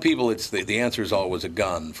 for some people, it's the answer is always a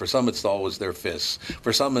gun. For some, it's always their fists.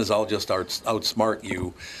 For some, it's I'll just outsmart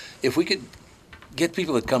you. If we could get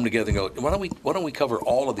people that come together and go, why don't we cover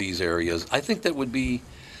all of these areas? I think that would be.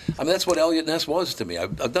 I mean, that's what Elliot Ness was to me.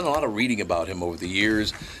 I've done a lot of reading about him over the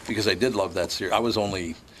years because I did love that series. I was a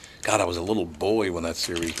little boy when that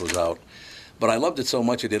series was out. But I loved it so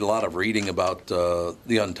much I did a lot of reading about the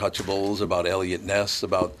Untouchables, about Elliot Ness,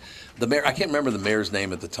 about the mayor. I can't remember the mayor's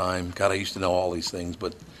name at the time. God, I used to know all these things,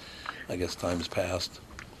 but I guess time has passed.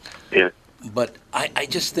 Yeah. But I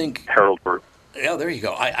just think... Harold Burt. Yeah, there you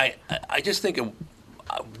go. I just think...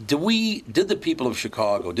 Did the people of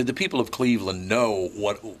Chicago, did the people of Cleveland know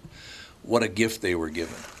what a gift they were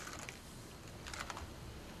given?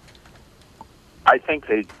 I think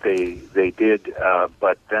they did,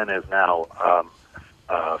 but then as now,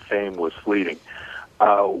 fame was fleeting.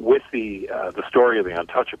 With the story of the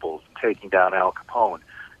Untouchables taking down Al Capone,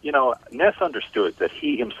 Ness understood that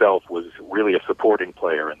he himself was really a supporting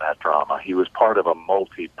player in that drama. He was part of a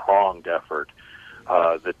multi-pronged effort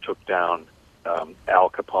that took down Al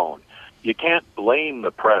Capone. You can't blame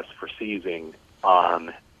the press for seizing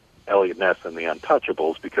on Elliot Ness and the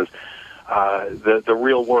Untouchables because the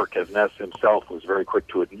real work, as Ness himself was very quick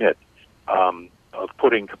to admit, of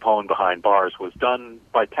putting Capone behind bars was done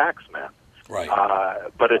by taxmen. Right.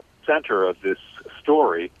 But at the center of this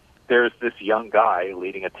story, there's this young guy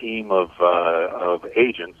leading a team of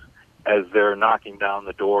agents as they're knocking down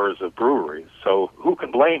the doors of breweries. So who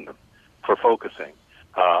can blame them for focusing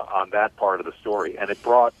on that part of the story? And it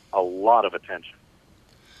brought a lot of attention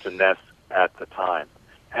to Ness at the time.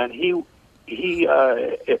 And he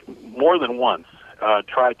more than once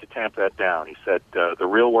tried to tamp that down. He said the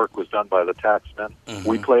real work was done by the taxmen. Mm-hmm.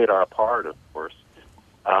 We played our part, of course,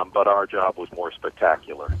 but our job was more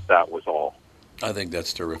spectacular. That was all. I think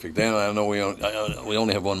that's terrific. Dan, I know we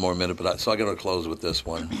only have one more minute, so I got to close with this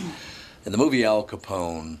one. In the movie Al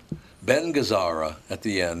Capone, Ben Gazzara, at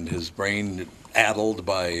the end, his brain addled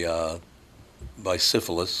by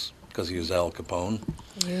syphilis, because he was Al Capone,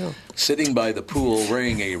 sitting by the pool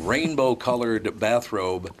wearing a rainbow-colored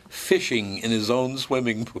bathrobe, fishing in his own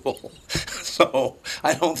swimming pool. So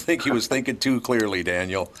I don't think he was thinking too clearly,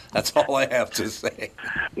 Daniel. That's all I have to say.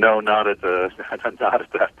 No, not at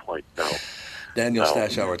that point, no. Daniel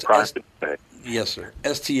Stashower. Yes, sir.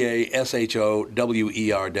 Stashower,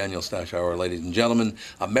 Daniel Stashower, ladies and gentlemen.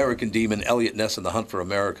 American Demon, Elliot Ness and the Hunt for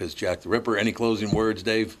America's Jack the Ripper. Any closing words,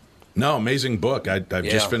 Dave? No, amazing book. I've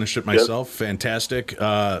just finished it myself. Yep. Fantastic.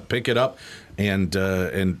 Pick it up and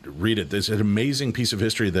read it. There's an amazing piece of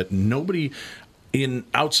history that nobody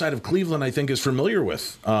outside of Cleveland, I think, is familiar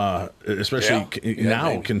with, especially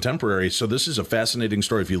contemporary. So this is a fascinating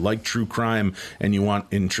story. If you like true crime and you want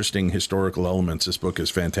interesting historical elements, this book is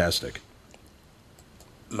fantastic.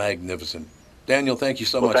 Magnificent. Daniel, thank you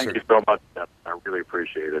so much, sir. Thank you so much. I really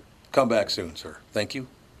appreciate it. Come back soon, sir. Thank you.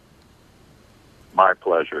 My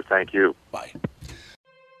pleasure. Thank you. Bye.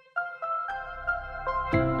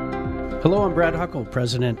 Hello, I'm Brad Huckle,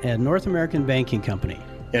 President at North American Banking Company.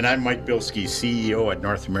 And I'm Mike Bilski, CEO at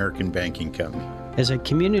North American Banking Company. As a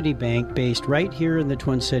community bank based right here in the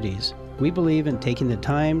Twin Cities, we believe in taking the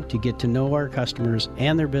time to get to know our customers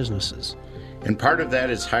and their businesses. And part of that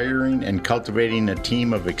is hiring and cultivating a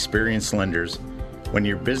team of experienced lenders. When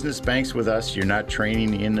your business banks with us, you're not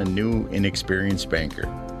training in a new, inexperienced banker.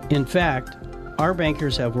 In fact, our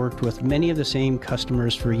bankers have worked with many of the same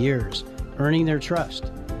customers for years, earning their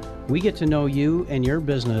trust. We get to know you and your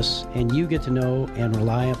business, and you get to know and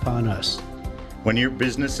rely upon us. When your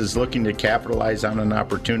business is looking to capitalize on an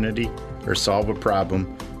opportunity or solve a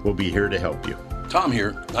problem, we'll be here to help you. Tom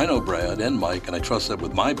here. I know Brad and Mike, and I trust that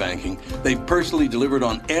with my banking, they've personally delivered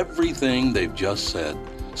on everything they've just said.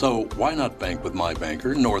 So why not bank with my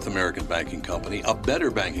banker, North American Banking Company, a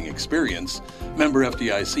better banking experience, member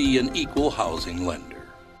FDIC, an equal housing lender.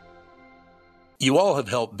 You all have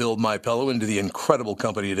helped build MyPillow into the incredible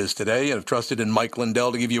company it is today and have trusted in Mike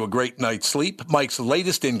Lindell to give you a great night's sleep. Mike's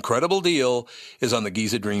latest incredible deal is on the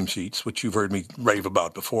Giza Dream Sheets, which you've heard me rave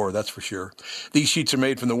about before, that's for sure. These sheets are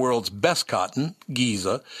made from the world's best cotton,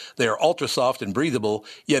 Giza. They are ultra soft and breathable,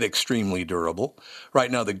 yet extremely durable. Right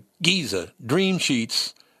now, the Giza Dream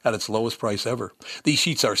Sheets at its lowest price ever. These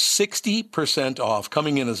sheets are 60% off,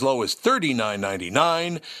 coming in as low as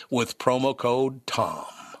 $39.99 with promo code TOM.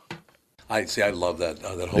 I love that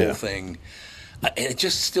whole thing. It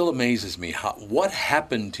just still amazes me what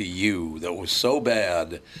happened to you that was so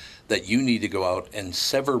bad that you need to go out and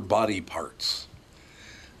sever body parts.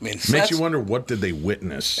 I mean, makes you wonder, what did they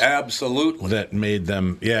witness? Absolutely. That made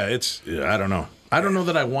them, I don't know. I don't know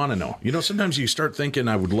that I want to know. You know, sometimes you start thinking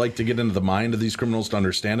I would like to get into the mind of these criminals to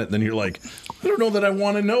understand it, and then you're like, I don't know that I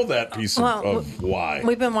want to know that piece of why.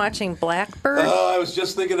 We've been watching Blackbird. I was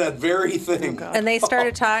just thinking that very thing. And they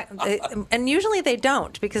started talking, and usually they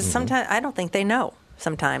don't, because sometimes I don't think they know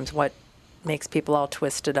sometimes what makes people all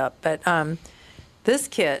twisted up. But this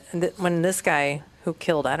kid, when this guy who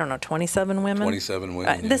killed, 27 women? 27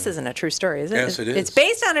 women. This isn't a true story, is it? Yes, it is. It's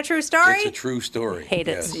based on a true story? It's a true story. Hate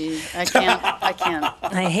it. Yes. See, I can't.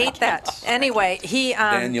 I hate that. Anyway,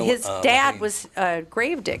 his dad was a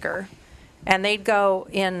grave digger, and they'd go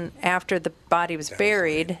in after the body was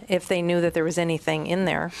buried if they knew that there was anything in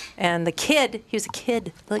there. And the kid, he was a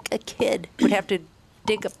kid, would have to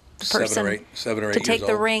dig a person 7 or 8 to take years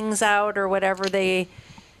the old. rings out or whatever they.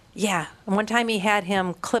 Yeah, and one time he had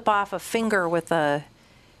him clip off a finger with a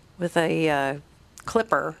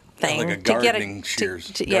clipper thing like a to get gardening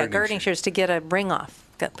shears. gardening shears to get a ring off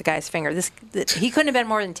the guy's finger. He couldn't have been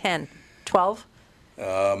more than 10, 12.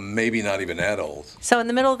 Maybe not even that old. So in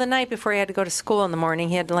the middle of the night, before he had to go to school in the morning,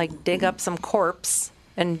 he had to dig up some corpse,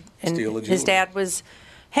 and Steal a his jewel. dad was,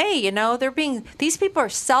 hey, these people are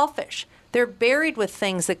selfish. They're buried with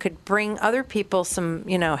things that could bring other people some,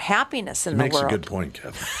 happiness in the Makes world. a good point,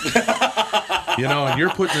 Kevin. And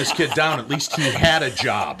you're putting this kid down. At least he had a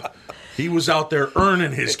job. He was out there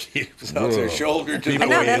earning his keep. Out there shoulder to I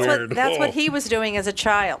know the that's what he was doing as a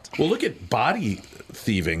child. Well, look at body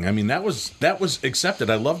thieving. I mean, that was accepted.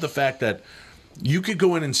 I love the fact that you could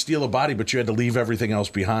go in and steal a body, but you had to leave everything else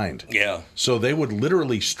behind. Yeah. So they would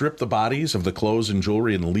literally strip the bodies of the clothes and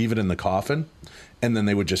jewelry and leave it in the coffin, and then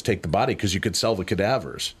they would just take the body because you could sell the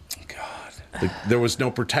cadavers. God. There was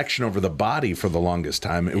no protection over the body for the longest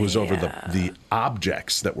time. It was over the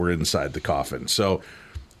objects that were inside the coffin. So,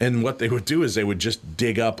 and what they would do is they would just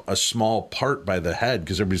dig up a small part by the head,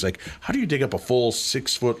 because everybody's like, how do you dig up a full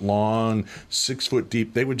 6 foot long, 6 foot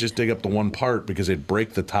deep? They would just dig up the one part because they'd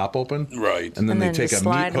break the top open. Right. And then And they'd then take just a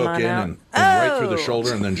meat slide 'em hook on in out. and right through the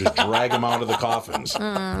shoulder and then just drag them out of the coffins.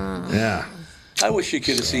 Yeah. I wish you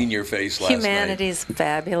could have seen your face last night. Humanity's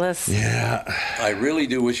fabulous. Yeah. I really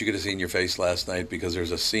do wish you could have seen your face last night, because there's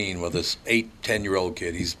a scene with this 10-year-old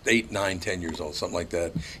kid. He's 8, 9, 10 years old, something like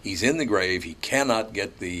that. He's in the grave. He cannot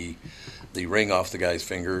get the ring off the guy's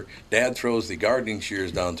finger. Dad throws the gardening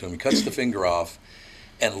shears down to him. He cuts the finger off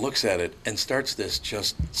and looks at it and starts this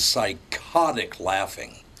just psychotic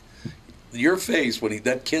laughing. Your face when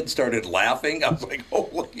that kid started laughing, I was like,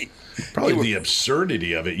 holy. Probably the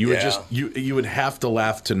absurdity of it. You would just you would have to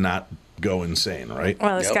laugh to not go insane, right?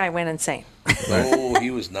 Well, this guy went insane. Oh, he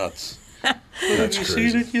was nuts. Have you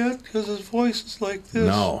seen it yet? Because his voice is like this.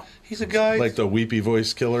 No. He's a guy. Like the weepy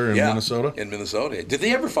voice killer in Minnesota? In Minnesota. Did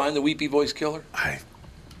they ever find the weepy voice killer? I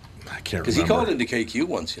can't remember. Because he called into KQ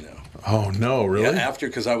once, Oh, no, really? Yeah,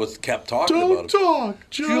 because I kept talking Don't about it. talk,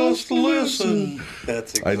 just listen.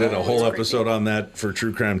 That's exactly I did a whole episode on that for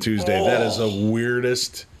True Crime Tuesday. That is the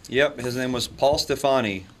weirdest. Yep, his name was Paul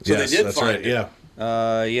Stefani. So yes, they did that's find right. it.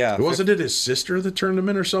 Yeah. Yeah. Wasn't it his sister that turned him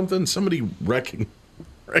in or something? Somebody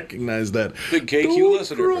recognized that. Big KQ Don't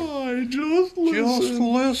listener. cry, just listen. Just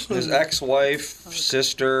listen. His ex-wife,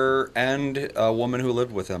 sister, and a woman who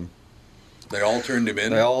lived with him. They all turned him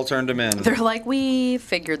in? They all turned him in. They're like, we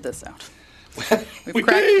figured this out. We've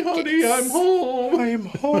Hey, honey, I'm home. I'm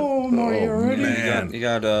home. Are you ready? Man. He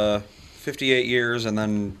got 58 years and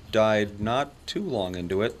then died not too long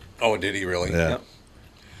into it. Oh, did he really? Yeah. Yep.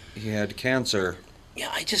 He had cancer.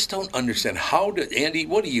 Yeah, I just don't understand. Andy,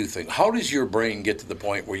 what do you think? How does your brain get to the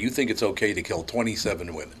point where you think it's okay to kill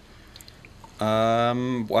 27 women?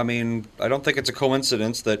 I mean, I don't think it's a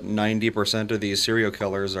coincidence that 90% of these serial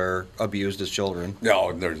killers are abused as children.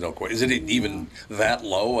 No, there's no question. Is it even that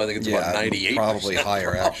low? I think it's about 98%. Probably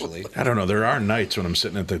higher, actually. I don't know. There are nights when I'm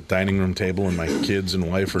sitting at the dining room table and my kids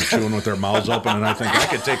and wife are chewing with their mouths open, and I think I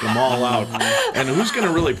could take them all out. And who's going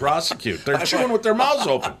to really prosecute? They're chewing with their mouths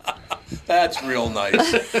open. That's real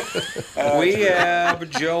nice. We have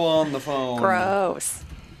Joe on the phone. Gross.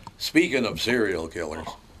 Speaking of serial killers.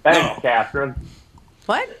 Thanks, Catherine.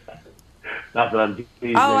 What? Nothing. I'm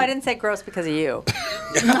teasing. Oh, I didn't say gross because of you.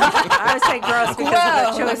 I would say gross because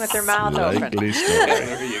of the chewing with their mouth open.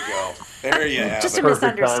 There you go. There you have Just it. a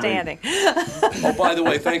misunderstanding. Oh, by the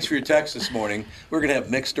way, thanks for your text this morning. We're going to have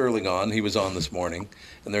Mick Sterling on. He was on this morning.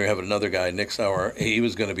 And they're having another guy, Nick Sauer. He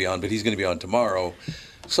was going to be on, but he's going to be on tomorrow.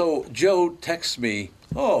 So Joe texts me,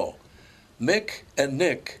 Mick and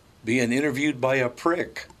Nick being interviewed by a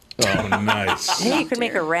prick. Oh, nice. Hey, you could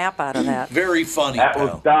make a rap out of that. Very funny, That pal.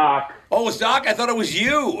 was Doc. Oh, it was Doc? I thought it was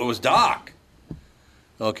you. It was Doc.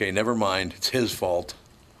 Okay, never mind. It's his fault.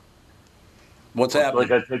 What's happening?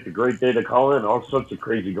 Like I picked a great day to call in. All sorts of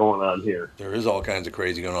crazy going on here. There is all kinds of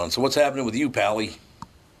crazy going on. So what's happening with you, Pally?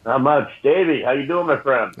 Not much. Davey, how you doing, my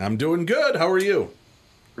friend? I'm doing good. How are you?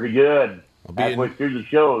 Pretty good. Halfway through the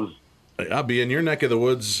shows. I'll be in your neck of the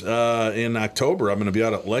woods in October. I'm going to be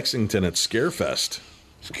out at Lexington at Scarefest.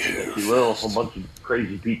 You will. A bunch of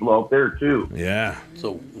crazy people out there, too. Yeah.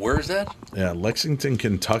 So where's that? Yeah, Lexington,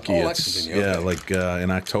 Kentucky. Oh, It's, Lexington, yeah, okay. like in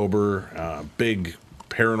October, big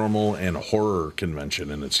paranormal and horror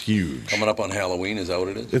convention, and it's huge. Coming up on Halloween, is that what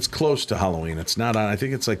it is? It's close to Halloween. It's not on. I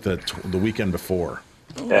think it's like the weekend before.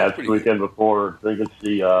 Oh, Yeah, it's the weekend before. I think it's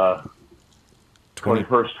the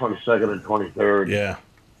 21st, 22nd, and 23rd. Yeah.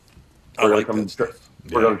 We're going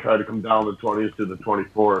to try to come down the 20th to the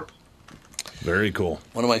 24th. Very cool.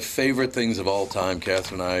 One of my favorite things of all time,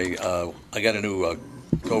 Catherine and I got a new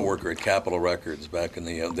co-worker at Capitol Records back in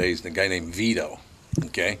the days, a guy named Vito,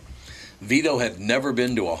 okay? Vito had never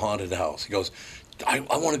been to a haunted house. He goes, I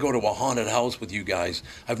want to go to a haunted house with you guys.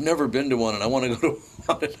 I've never been to one, and I want to go to a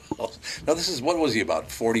haunted house. Now, this is, what was he,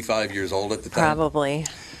 about 45 years old at the time? Probably.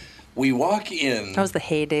 We walk in. That was the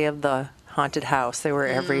heyday of the haunted house. They were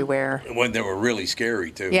everywhere. When they were really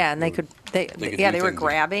scary, too. Yeah, and they were things.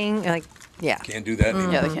 grabbing, like, yeah. Can't do that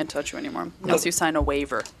anymore. Yeah, they can't touch you anymore unless you sign a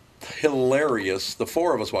waiver. Hilarious. The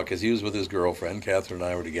four of us walk, because he was with his girlfriend, Catherine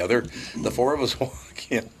and I were together. The four of us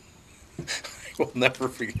walk in. I will never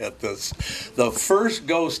forget this. The first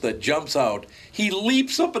ghost that jumps out, he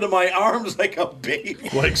leaps up into my arms like a baby.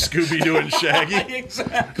 Like Scooby-Doo and Shaggy?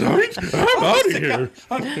 Exactly. I'm out of here.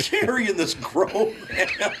 I'm carrying this grown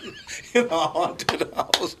man in a haunted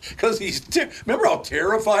house because he's. Remember how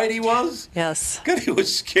terrified he was? Yes. God, he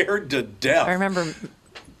was scared to death. I remember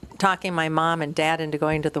talking my mom and dad into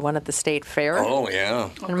going to the one at the state fair. Oh,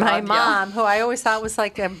 yeah. And my mom, who I always thought was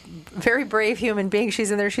like a very brave human being,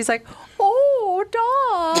 she's in there. She's like, "Oh,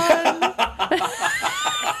 Dawn."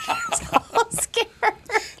 So scared.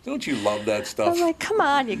 Don't you love that stuff? I'm like, come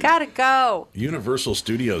on, you gotta go. Universal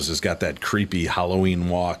Studios has got that creepy Halloween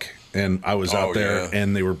walk. And I was out there,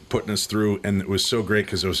 and they were putting us through, and it was so great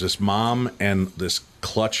because there was this mom and this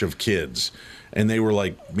clutch of kids, and they were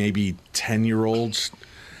like maybe 10-year-olds.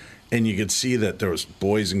 And you could see that there was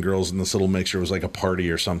boys and girls in this little mixture. It was like a party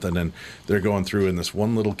or something. And they're going through, and this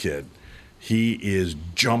one little kid, he is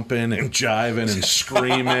jumping and jiving and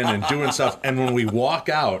screaming and doing stuff. And when we walk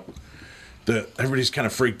out, everybody's kind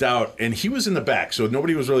of freaked out. And he was in the back, so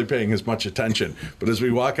nobody was really paying as much attention. But as we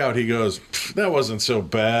walk out, he goes, "That wasn't so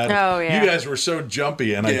bad. Oh, yeah. You guys were so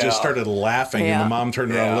jumpy." And I just started laughing. And the mom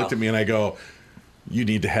turned around and looked at me, and I go, "You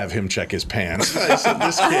need to have him check his pants." I said,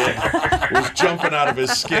 this kid was jumping out of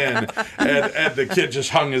his skin, and the kid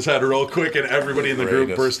just hung his head real quick, and everybody in the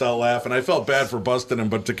group burst out laughing. I felt bad for busting him,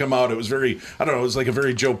 but to come out, it was very, I don't know, it was like a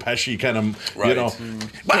very Joe Pesci kind of, you know,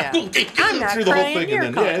 I'm not through the whole crying, thing, you're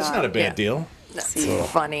and then, it's not a bad deal. That's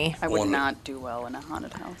funny. I would not do well in a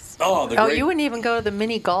haunted house. Oh, you wouldn't even go to the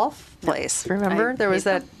mini golf place. Remember, there was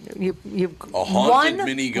that a haunted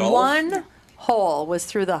mini golf. One hole was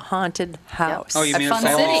through the haunted house. Oh, you mean Fun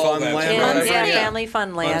Family City. Fun Land? Family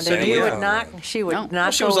Fun Land, and you would not. She would not.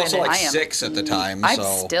 Well, she was go also in like it. 6 at the time. I'm so.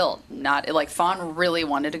 still not like Fawn really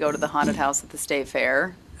wanted to go to the haunted house at the state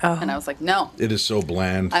fair, and I was like, no, It is so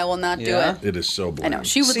bland. I will not do it. It is so I bland. know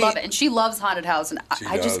she would love it, and she loves haunted house, and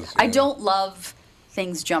I don't love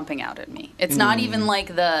things jumping out at me. It's not even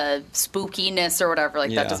like the spookiness or whatever.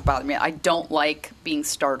 Like that doesn't bother me. I don't like being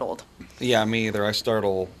startled. Yeah, me either. I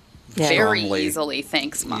startle. Very strongly. easily,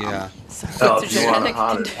 thanks, Mom. Yeah. Oh, if you want a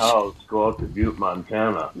haunted house, go out to Butte,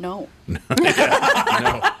 Montana. No. Not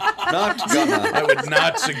gonna. I would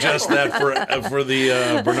not suggest that for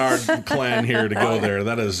the Bernard clan here to go there.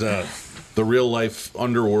 That is the real life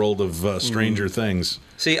underworld of Stranger Things.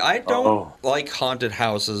 See, I don't like haunted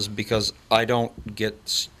houses because I don't get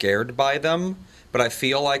scared by them. But I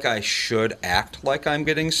feel like I should act like I'm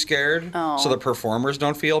getting scared, so the performers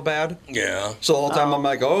don't feel bad. Yeah. So the whole time I'm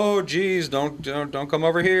like, "Oh, geez, don't come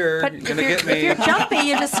over here. But You're gonna get me." If you're jumpy,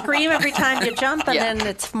 you just scream every time you jump, and then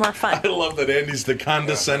it's more fun. I love that Andy's the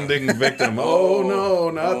condescending victim. Oh no,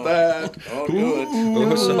 not that. Oh, good. It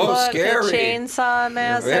was so Look, scary. the chainsaw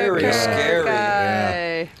massacre. Very scary.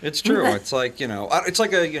 Guy. It's true. It's like it's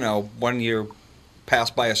like when you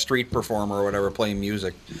pass by a street performer or whatever playing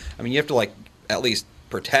music. I mean, you have to at least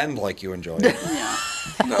pretend like you enjoy it.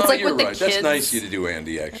 No, It's like you're with the right. That's kids- nice of you to do,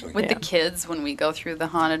 Andy, actually. With the kids, when we go through the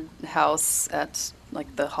haunted house at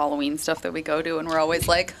like the Halloween stuff that we go to, and we're always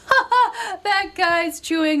like, "Ha ha, that guy's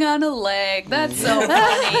chewing on a leg. That's so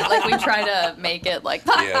funny." Like we try to make it like,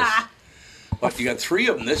 "Ha ha." But you got 3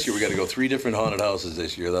 of them this year. We got to go 3 different haunted houses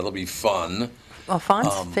this year. That'll be fun. Well,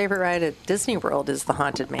 Fawn's favorite ride at Disney World is the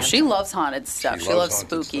Haunted Mansion. She loves haunted stuff. She loves haunted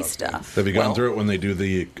spooky stuff. Have you gone through it when they do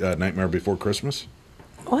the Nightmare Before Christmas?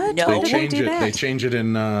 What? No. Why They did change they do it. that? They change it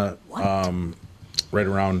in right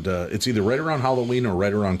around. It's either right around Halloween or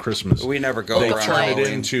right around Christmas. We never go They around turn it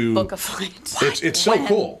Halloween. into. Book a flight. It's so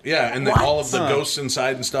cool, yeah, and all of the ghosts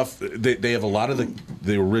inside and stuff. They have a lot of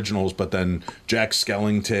the originals, but then Jack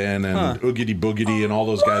Skellington and Oogity Boogity and all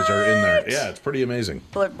those guys are in there. Yeah, it's pretty amazing.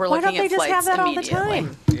 We're Why looking don't they at just flights have that all the immediately.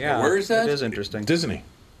 time? Yeah, Where is that? It is interesting. Disney,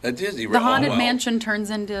 At Disney. The Haunted wow. Mansion turns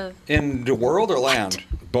into... In the world or land?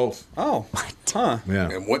 both. Oh, huh. Yeah,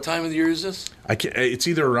 And what time of the year is this? it's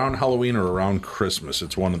either around Halloween or around Christmas.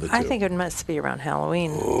 It's one of the two. I think it must be around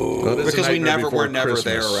Halloween. Well, it is Because the Nightmare Before we're never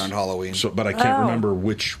there Christmas. around Halloween. So, but I can't remember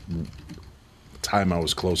which time I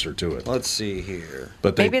was closer to it. Let's see here.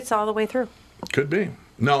 But they Maybe it's all the way through. could be.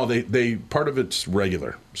 No, they part of it's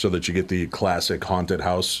regular, so that you get the classic haunted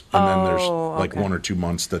house, and then there's like 1 or 2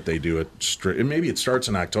 months that they do it straight. And maybe it starts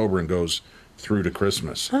in October and goes through to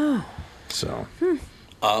Christmas. Oh. So,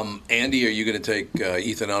 Andy, are you going to take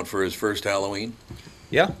Ethan out for his first Halloween?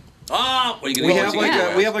 Yeah. Ah, what are you We going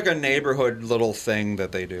have like a neighborhood little thing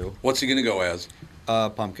that they do. What's he going to go as?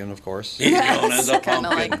 Pumpkin, of course. He's going as a kind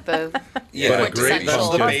of pumpkin. like the Yeah, But a great that's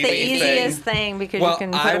the pumpkin. It's the baby easiest thing. thing because Well, you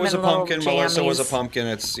can put I them was in a little pumpkin. Melissa was a jammies. pumpkin.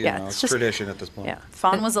 It's Yeah, it's it's just- tradition at this point. Yeah.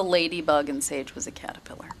 Fawn was a ladybug and Sage was a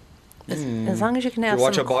caterpillar. As long as you can Did have you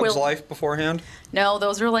watch some A Bug's quilt. Life beforehand? No,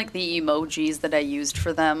 those are like the emojis that I used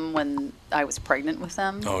for them when I was pregnant with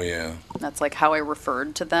them. Oh, yeah. That's like how I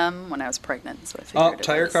referred to them when I was pregnant. So I figured it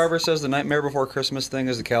Tire was- Carver says the Nightmare Before Christmas thing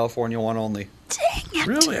is the California one only.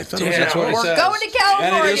 really, I thought it was Damn. That's what it We're says. going to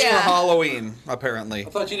California. And it is for Halloween, apparently. I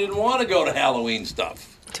thought you didn't want to go to Halloween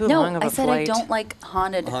stuff. Too No, long of a I said flight. I don't like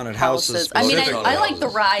haunted houses I mean, specifically. I like the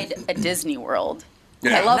ride at Disney World.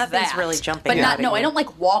 Yeah. I love Nothing's that. really jumping but out not at no, you. I don't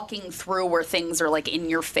like walking through where things are like in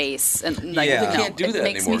your face and like Yeah. no, They can't do it that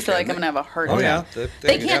makes anymore, me feel like can I'm gonna have a heart Oh, attack. yeah.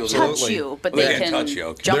 They can't touch absolutely. you, but They they can't can touch you,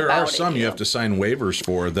 okay. jump there out are some at you have to sign waivers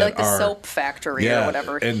for that like the are soap factory or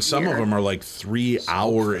whatever. and some of here. them are like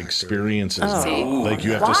 3-hour experiences. Oh. See? Like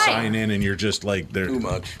you have to Why? sign in, and you're just like they're Too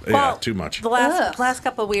much. Yeah, Well, too much. The last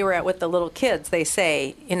couple we were at with the little kids, they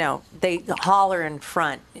say, they holler in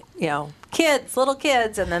front, kids, little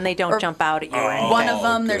kids, and then they don't jump out at you or anything. One of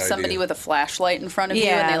them, good there's somebody idea. with a flashlight in front of you,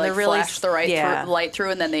 Yeah, and they and like they're really flash the yeah. light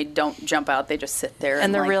through, and then they don't jump out. They just sit there.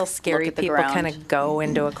 And the like, real look scary at the people ground. kind of go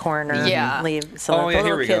into a corner Yeah. and leave, so Oh, that yeah, the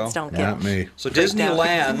here little we kids go. don't get Not me. So freaked out.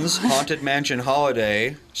 Disneyland's Haunted Mansion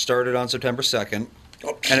Holiday started on September 2nd,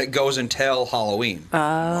 and it goes until Halloween.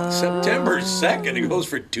 September 2nd. It goes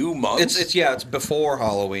for 2 months. It's before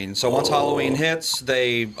Halloween. So once Halloween hits,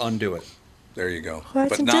 they undo it. There you go. Why but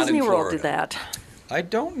doesn't not Disney in World Florida. do that? I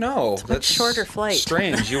don't know. It's a much shorter flight.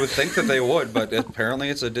 Strange. You would think that they would, but apparently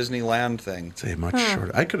it's a Disneyland thing. It's a much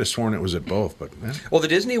shorter. I could have sworn it was at both, but Well, the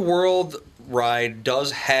Disney World ride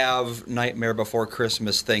does have Nightmare Before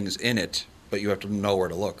Christmas things in it, but you have to know where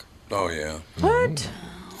to look. Oh, yeah. What?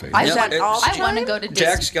 I Yeah, want, it's- I want to go to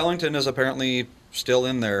Jack Disney. Skellington is apparently still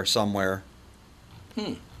in there somewhere.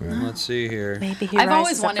 Let's see here. Maybe he I've rises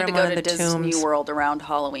always up wanted to from go one to of the Disney tombs. World around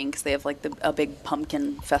Halloween because they have like a big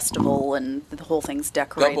pumpkin festival and the whole thing's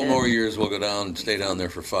decorated. Couple more years, we'll go down, stay down there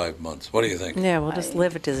for 5 months. What do you think? Yeah, we'll just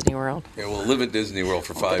live at Disney World. Yeah, we'll live at Disney World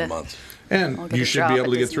for 5 months. I'll and get you a should job be at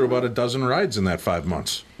able to get Disney through World. about a dozen rides in that 5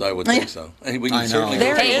 months. I would think so. And we I can certainly know. go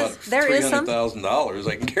There for is- about there is some- $300,000.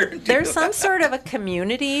 I can guarantee There's you some that. sort of a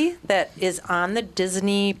community that is on the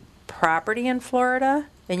Disney property in Florida,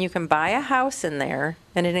 and you can buy a house in there,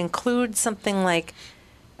 and it includes something like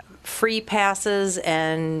free passes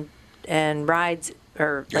and rides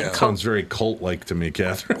or like Yeah. Sounds very cult-like to me,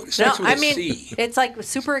 Catherine. It No, starts with I a mean C. it's like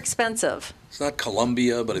super expensive. It's not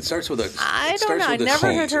Columbia, but it starts with a. I it don't starts know. I with a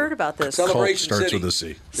never C. had heard about this. Cult Celebration starts City. with a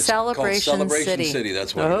C. It's Celebration called Celebration City.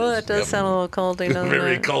 That's what Oh, it is. that does Yep. sound a little culty, doesn't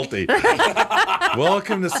Very it? culty.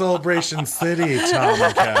 Welcome to Celebration City, Tom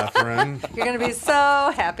and Catherine. You're gonna be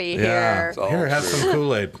so happy Yeah. here. It's all Here, have true. some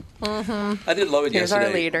Kool-Aid. I did love it Here's yesterday.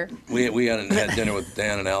 our leader. We had dinner with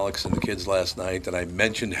Dan and Alex and the kids last night, and I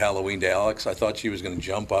mentioned Halloween to Alex. I thought she was going to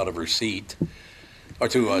jump out of her seat. Or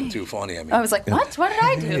too funny, I mean. I was like, what? What did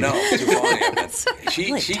I do? No, too funny. I meant.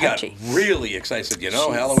 Really She got touchy. really excited.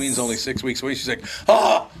 Halloween's only 6 weeks away. She's like,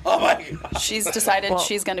 oh my God. She's decided Well-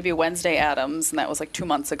 she's going to be Wednesday Addams, and that was like 2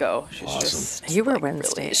 months ago. She's just You were like,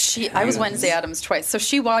 Wednesday. I was Wednesday Addams twice. So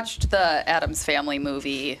she watched the Addams Family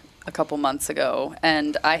movie a couple months ago,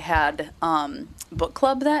 and I had book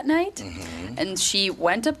club that night. Mm-hmm. And she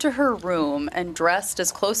went up to her room and dressed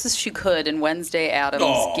as close as she could in Wednesday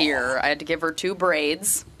Addams gear. I had to give her 2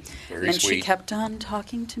 braids. Very And then she sweet. kept on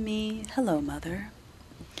talking to me. Hello, Mother.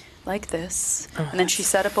 like this. And then she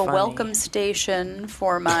set up a welcome station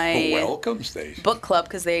for my welcome station book club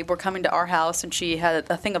because they were coming to our house, and she had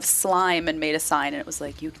a thing of slime and made a sign, and it was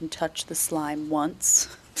like, you can touch the slime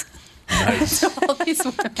once. Nice. So all these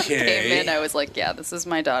women came in. I was like, yeah, this is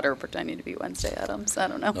my daughter pretending to be Wednesday Addams. I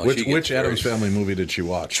don't know. No, which Addams Family movie did she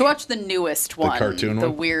watch? She watched the newest one. The cartoon one?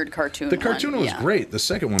 The weird cartoon one. The cartoon one was great. The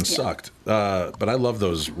second one sucked. But I love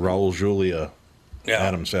those Raul Julia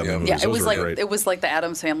Addams Family movies. Yeah, it those was were like great. it was like the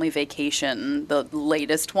Addams Family Vacation, the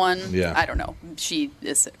latest one. Yeah. I don't know. She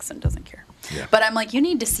is 6 and doesn't care. Yeah. But I'm like, you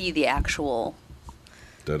need to see the actual,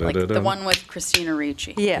 like the one with Christina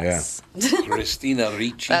Ricci. Yes. Christina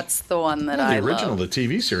Ricci. That's the one that I The original, love. the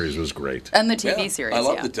TV series was great. And the TV series, I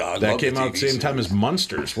love yeah. That came out at the same time as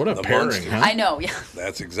Munsters. What a pairing, Munsters. huh? I know, yeah.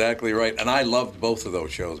 That's exactly right. And I loved both of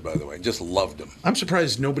those shows, by the way. Just loved them. I'm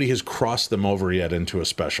surprised nobody has crossed them over yet into a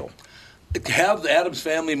special. Have the Addams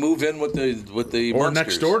Family move in with the Or Munsters.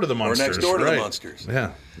 next door to the Munsters. Or next door to right. the Munsters.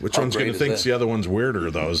 Yeah. Which How one's going great to is think that? the other one's weirder,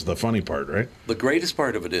 though, is the funny part, right? The greatest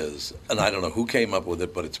part of it is, and I don't know who came up with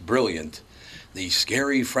it, but it's brilliant. The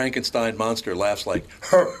scary Frankenstein monster laughs like,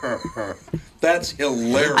 That's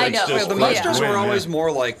hilarious. I know. The Munsters were always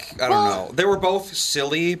more like, I don't know. They were both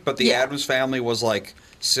silly, but the Addams Family was like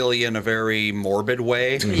silly in a very morbid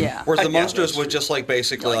way. Yeah. Whereas the Munsters was just like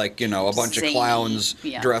basically like, you know, a bunch of clowns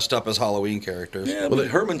dressed up as Halloween characters. Yeah, but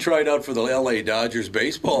Herman tried out for the L.A. Dodgers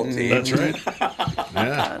baseball team. That's right.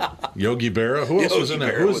 Yeah. Yogi Berra. Who else was in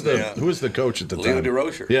there? Who was the coach at the Leo time?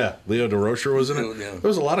 DeRocher. Yeah, Leo DeRocher was in it. Yeah. There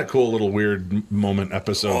was a lot of cool little weird moment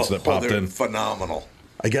episodes that popped they're in. Phenomenal.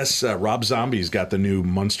 I guess Rob Zombie's got the new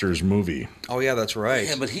Munsters movie. Oh, yeah, that's right.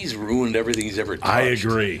 Yeah, but he's ruined everything he's ever touched. I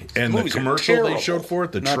agree. And the commercial they showed for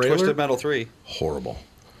it, the Not trailer. Twisted Metal 3. Horrible.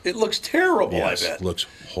 It looks terrible, Yes, I bet. looks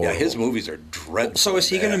horrible. Yeah, his movies are dreadful. So is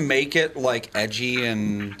he bad. going to make it like edgy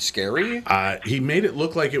and scary? He made it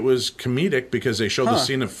look like it was comedic because they showed the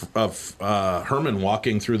scene of Herman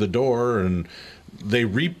walking through the door, and they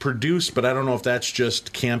reproduced, but I don't know if that's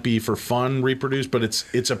just campy for fun reproduced, but it's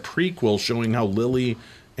a prequel showing how Lily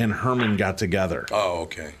and Herman got together. Oh,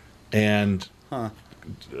 okay. And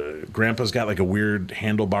Grandpa's got like a weird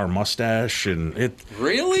handlebar mustache, and it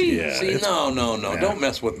Really? Yeah, See, no. Don't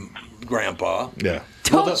mess with Grandpa. Yeah.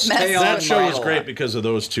 Don't mess that show was great because of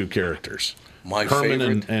those two characters, My Herman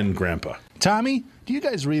favorite. and Grandpa. Tommy, do you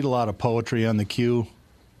guys read a lot of poetry on the queue?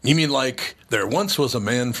 You mean like, there once was a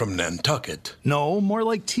man from Nantucket? No, more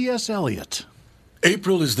like T.S. Eliot.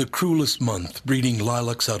 April is the cruelest month, breeding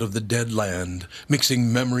lilacs out of the dead land,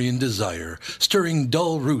 mixing memory and desire, stirring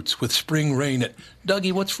dull roots with spring rain at...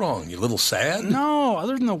 Dougie, what's wrong? You a little sad? No,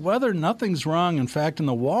 other than the weather, nothing's wrong. In fact, in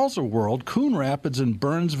the Walzer world, Coon Rapids and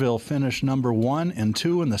Burnsville finished number 1 and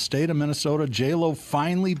 2 in the state of Minnesota. J-Lo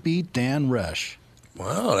finally beat Dan Resch.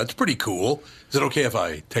 Wow, that's pretty cool. Is it okay if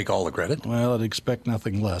I take all the credit? Well, I'd expect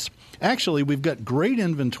nothing less. Actually, we've got great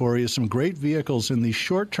inventory of some great vehicles, and these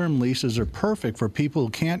short-term leases are perfect for people who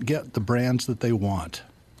can't get the brands that they want.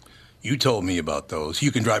 You told me about those.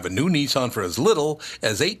 You can drive a new Nissan for as little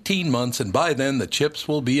as 18 months, and by then the chips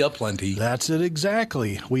will be aplenty. That's it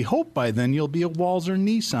exactly. We hope by then you'll be a Walzer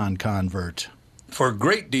Nissan convert. For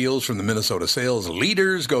great deals from the Minnesota sales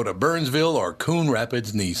leaders, go to Burnsville or Coon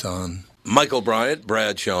Rapids Nissan. Michael Bryant,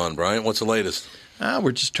 Bradshaw and Bryant, what's the latest?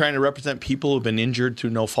 We're just trying to represent people who've been injured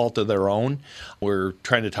through no fault of their own. We're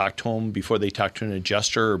trying to talk to them before they talk to an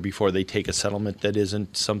adjuster or before they take a settlement that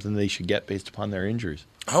isn't something they should get based upon their injuries.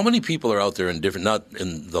 How many people are out there not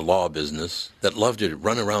in the law business, that love to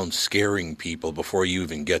run around scaring people before you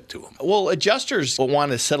even get to them? Well, adjusters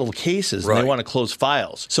want to settle cases and they want to close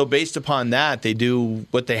files. So based upon that, they do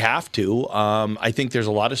what they have to. I think there's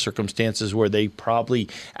a lot of circumstances where they probably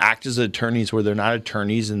act as attorneys where they're not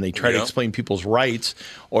attorneys, and they try to explain people's rights,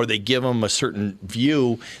 or they give them a certain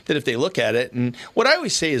view that if they look at it. And what I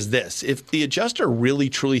always say is this: if the adjuster really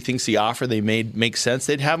truly thinks the offer they made makes sense,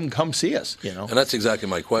 they'd have them come see us. You know, and that's exactly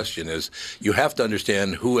my question. Is you have to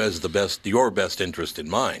understand who has your best interest in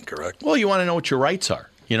mind, correct? Well, you want to know what your rights are.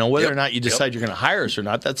 You know, whether or not you decide you're going to hire us or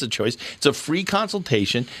not, that's a choice. It's a free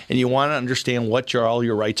consultation, and you want to understand what all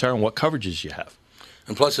your rights are and what coverages you have.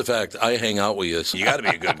 And plus the fact I hang out with you, so you got to be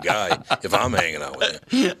a good guy if I'm hanging out with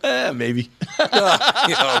you. Maybe.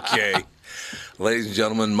 Okay. Ladies and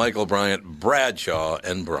gentlemen, Michael Bryant, Bradshaw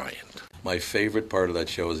and Bryant. My favorite part of that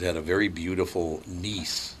show is they had a very beautiful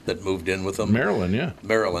niece that moved in with them. Marilyn,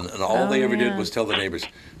 and all they ever did was tell the neighbors,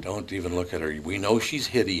 don't even look at her. We know she's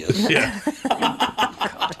hideous. Yeah.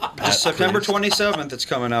 September 27th, it's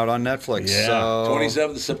coming out on Netflix. Yeah. So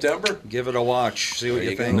 27th of September? Give it a watch. See what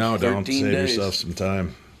you think. No, don't. 13 Save days. yourself some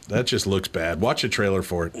time. That just looks bad. Watch a trailer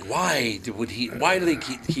for it. Why do they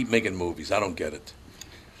keep making movies? I don't get it.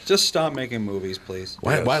 Just stop making movies, please.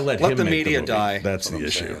 Why let him the make media movie? die? That's the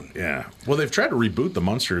issue. Yeah. Well, they've tried to reboot the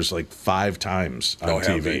Munsters like 5 times on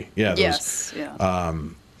TV. Yeah. Yes. Yeah.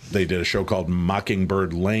 They did a show called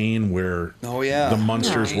Mockingbird Lane where the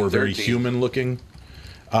Munsters were very human looking.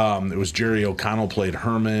 It was Jerry O'Connell played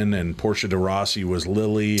Herman and Portia de Rossi was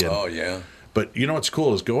Lily. And, But you know what's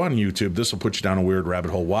cool is go on YouTube. This will put you down a weird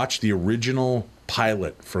rabbit hole. Watch the original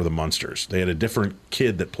pilot for the Munsters. They had a different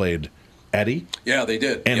kid that played Eddie. Yeah, they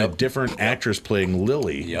did. And a different actress playing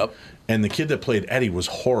Lily. Yep. And the kid that played Eddie was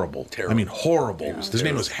horrible. Terrible. I mean, horrible. Yeah, His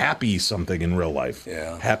name was Happy something in real life.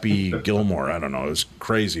 Yeah. Happy Gilmore. I don't know. It was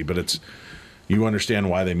crazy, but you understand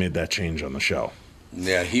why they made that change on the show.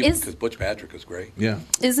 Yeah, because Butch Patrick was great. Yeah.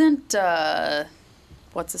 Isn't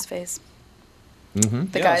what's his face? Mm-hmm.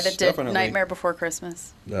 The guy that did Nightmare Before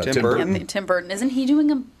Christmas. Tim Burton. Yeah, Tim Burton. Isn't he doing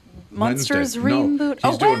a Monsters reboot? No,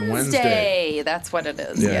 he's doing Wednesday. That's what it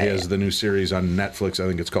is. Yeah, he has the new series on Netflix. I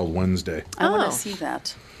think it's called Wednesday. I want to see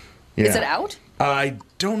that. Yeah. Is it out? I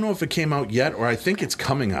don't know if it came out yet, or I think it's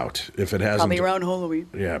coming out. If it hasn't, Probably around Halloween.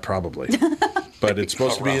 Yeah, probably. But it's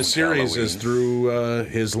supposed to be a series as through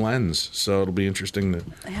his lens, so it'll be interesting to.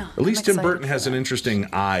 Yeah, at least Tim Burton has an interesting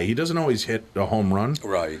eye. He doesn't always hit a home run.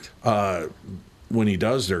 Right. When he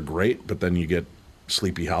does, they're great, but then you get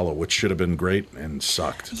Sleepy Hollow, which should have been great and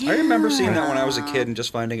sucked. I remember seeing that when I was a kid and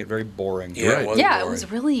just finding it very boring. Yeah, it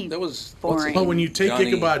was really boring. Well, when you take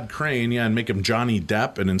Ichabod Crane, and make him Johnny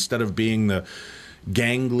Depp, and instead of being the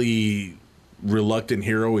gangly, reluctant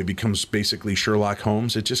hero, he becomes basically Sherlock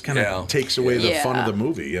Holmes. It just kind of takes away the fun of the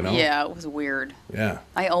movie, you know? Yeah, it was weird. Yeah.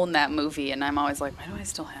 I own that movie, and I'm always like, why do I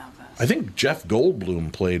still have this? I think Jeff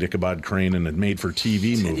Goldblum played Ichabod Crane in a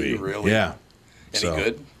made-for-TV movie. Really? Yeah. Any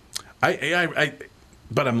good?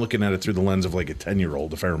 But I'm looking at it through the lens of like a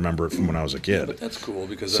 10-year-old, if I remember it from when I was a kid. But that's cool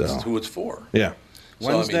because that's who it's for. Yeah.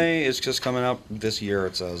 Wednesday is just coming up this year,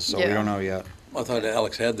 it says, so we don't know yet. I thought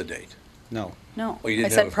Alex had the date. No. No. Oh, you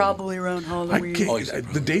didn't I said probably around Halloween.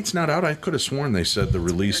 The date's not out. I could have sworn they said the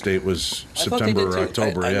release date was September or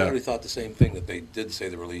October. I already thought the same thing, that they did say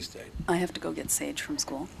the release date. I have to go get Sage from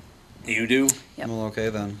school. You do? Yep. Well, okay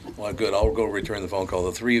then. Well, good. I'll go return the phone call.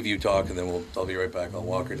 The 3 of you talk, and then I'll be right back. I'll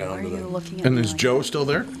walk her down to the. And is Joe still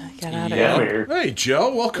there? Get out of Yeah, here. I'm here. Hey,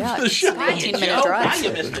 Joe. Welcome to the show. 15-minute drive.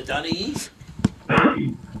 Hiya, Mr. Dunny.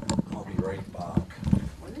 I'll be right back.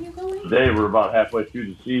 Where are you going? Today we're about halfway through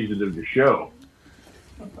the season of the show.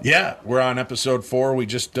 Yeah, we're on episode 4. We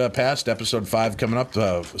just passed episode 5 coming up.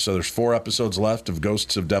 So there's 4 episodes left of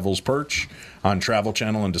Ghosts of Devil's Perch on Travel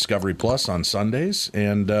Channel and Discovery Plus on Sundays.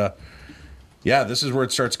 And this is where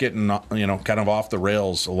it starts getting, kind of off the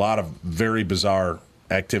rails. A lot of very bizarre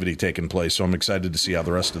activity taking place. So I'm excited to see how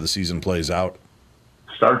the rest of the season plays out.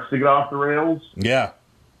 Starts to get off the rails? Yeah.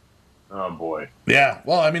 Oh, boy. Yeah.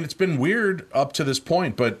 Well, I mean, it's been weird up to this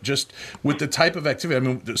point, but just with the type of activity. I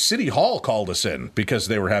mean, City Hall called us in because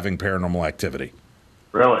they were having paranormal activity.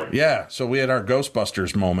 Really? Yeah. So we had our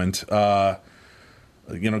Ghostbusters moment,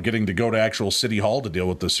 getting to go to actual City Hall to deal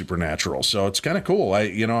with the supernatural. So it's kind of cool. I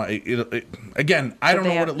don't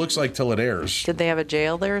know what it looks like till it airs. Did they have a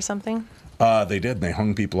jail there or something? They did. They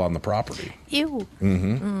hung people on the property. Ew.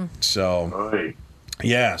 Mm-hmm. So,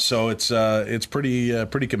 yeah. So it's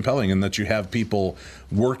pretty compelling in that you have people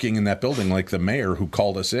working in that building, like the mayor who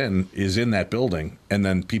called us in is in that building, and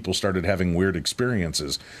then people started having weird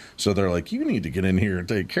experiences. So they're like, "You need to get in here and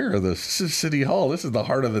take care of the City Hall. This is the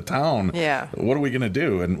heart of the town. Yeah. What are we going to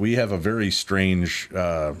do?" And we have a very strange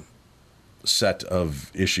set of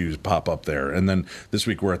issues pop up there. And then this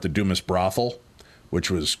week we're at the Dumas Brothel, which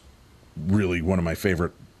was really one of my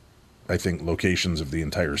favorite, I think, locations of the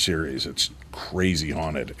entire series. It's crazy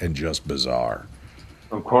haunted and just bizarre.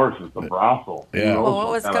 Of course, it's a brothel. Yeah.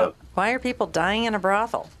 Well, why are people dying in a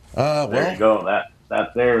brothel? There you go.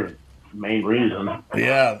 That's their main reason.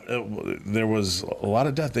 Yeah, there was a lot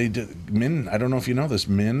of death. Men, I don't know if you know this,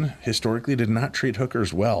 men historically did not treat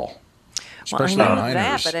hookers well. Especially I know minors.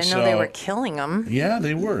 that, but I know they were killing them. Yeah,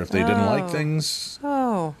 they were. If they didn't like things.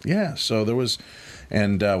 Oh. Yeah, so there was.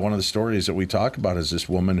 And one of the stories that we talk about is this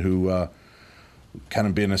woman who, kind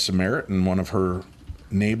of being a Samaritan, one of her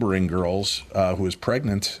neighboring girls who was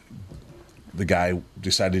pregnant, the guy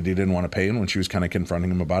decided he didn't want to pay, and when she was kind of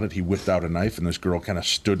confronting him about it, he whipped out a knife, and this girl kind of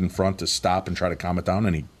stood in front to stop and try to calm it down,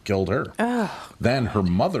 and he killed her. Oh. Then her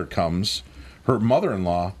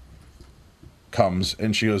mother-in-law comes,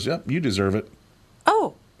 and she goes, "Yep, you deserve it."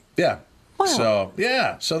 Oh. Yeah.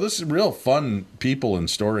 Wow. So this is real fun people and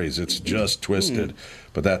stories. It's just twisted.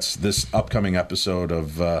 But that's this upcoming episode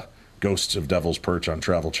of Ghosts of Devil's Perch on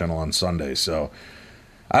Travel Channel on Sunday. So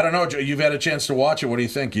I don't know, Joe, you've had a chance to watch it. What do you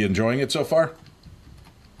think? You enjoying it so far? Oh, I love that, but I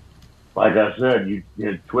know they were killing them. Yeah, they're like I said,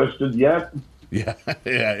 you twisted yet? Yeah,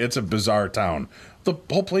 yeah, it's a bizarre town. The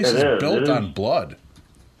whole place is built on blood.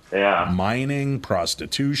 Yeah. Mining,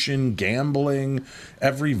 prostitution, gambling,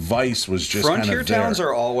 every vice was just Frontier kind of there. towns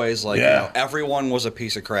are always like, everyone was a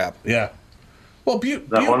piece of crap. Yeah. Well,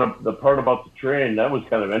 the part about the train, that was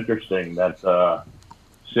kind of interesting, that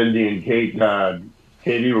Cindy and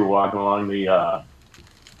Katie were walking along the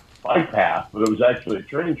bike path, but it was actually a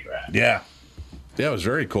train track. Yeah. Yeah, it was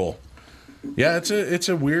very cool. Yeah, it's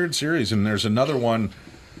a weird series, and there's another one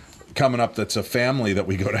coming up that's a family that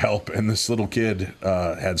we go to help, and this little kid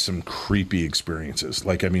had some creepy experiences.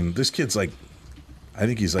 Like, I mean, this kid's like, I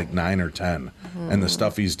think he's like 9 or 10, and the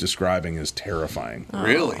stuff he's describing is terrifying.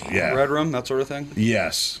 Really? Yeah. Red room, that sort of thing?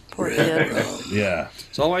 Yes. Poor kid. Yeah.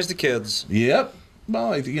 It's always the kids. Yep.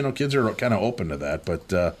 Well, kids are kind of open to that,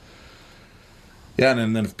 but yeah,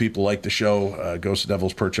 and then if people like the show, Ghost of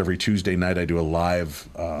Devil's Perch, every Tuesday night I do a live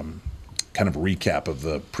kind of recap of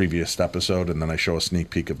the previous episode, and then I show a sneak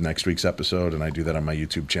peek of next week's episode, and I do that on my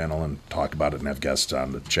YouTube channel and talk about it and have guests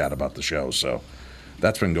on to chat about the show. So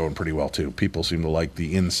that's been going pretty well too. People seem to like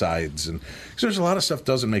the insides, and because there's a lot of stuff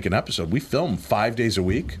doesn't make an episode. We film 5 days a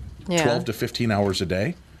week, 12 to 15 hours a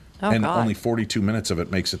day, and only 42 minutes of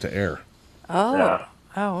it makes it to air. Oh. Yeah.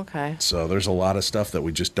 Oh, okay. So there's a lot of stuff that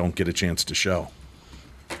we just don't get a chance to show.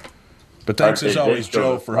 But thanks as always,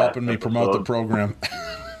 Joe, for helping me promote the program.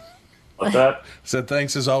 What's that? Said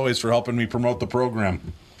thanks as always for helping me promote the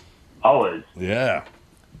program. Always. Yeah.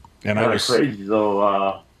 And I was crazy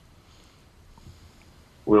though.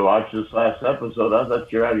 We watched this last episode. I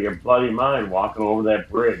thought you're out of your bloody mind walking over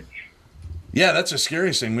that bridge. Yeah, that's the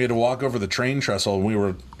scariest thing. We had to walk over the train trestle, and we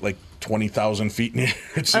were like 20,000 feet near.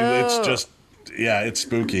 It's just. Yeah, it's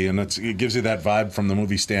spooky, and it gives you that vibe from the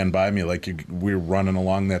movie Stand By Me. Like we were running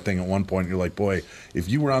along that thing at one point, and you're like, boy, if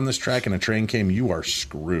you were on this track and a train came, you are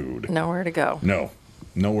screwed. Nowhere to go. No,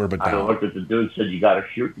 nowhere but down. I looked at the dude and said, you got to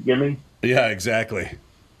shoot to give me? Yeah, exactly.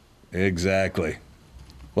 Exactly.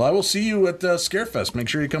 Well, I will see you at Scarefest. Make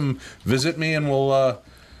sure you come visit me, and we'll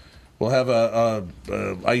have a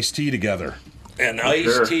iced tea together. An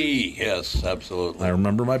iced tea, yes, absolutely. I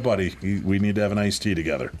remember my buddy. We need to have an iced tea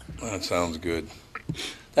together. That sounds good.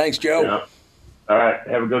 Thanks, Joe. Yeah. All right,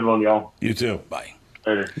 have a good one, y'all. You too. Bye.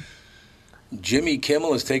 Later. Jimmy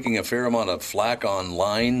Kimmel is taking a fair amount of flack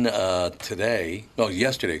online yesterday, over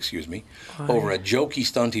a jokey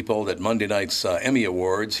stunt he pulled at Monday night's Emmy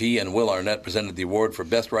Awards. He and Will Arnett presented the award for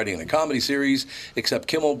Best Writing in a Comedy Series, except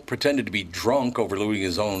Kimmel pretended to be drunk over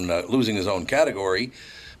losing his own category,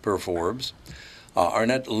 per Forbes.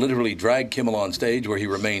 Arnett literally dragged Kimmel on stage, where he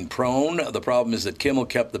remained prone. The problem is that Kimmel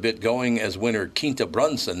kept the bit going as winner Quinta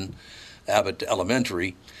Brunson, Abbott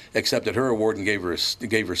Elementary, accepted her award and gave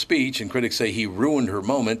her speech, and critics say he ruined her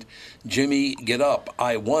moment. Jimmy, get up.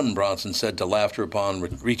 I won, Bronson said to laughter upon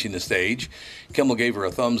reaching the stage. Kimmel gave her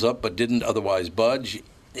a thumbs up but didn't otherwise budge.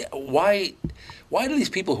 Why do these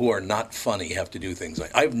people who are not funny have to do things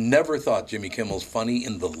like I've never thought Jimmy Kimmel's funny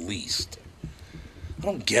in the least. I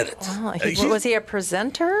don't get it. Well, was he a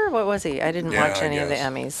presenter? What was he? I didn't watch any of the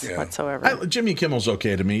Emmys whatsoever. Jimmy Kimmel's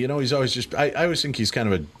okay to me. He's always just. I always think he's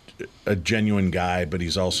kind of a genuine guy, but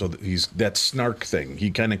he's that snark thing. He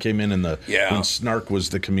kind of came in when snark was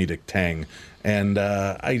the comedic tang, and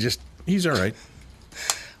he's all right.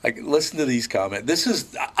 Listen to these comments. This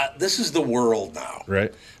is the world now,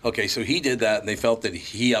 right? Okay, so he did that, and they felt that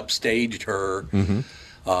he upstaged her. Mm-hmm.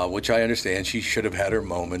 Which I understand. She should have had her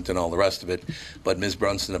moment and all the rest of it. But Ms.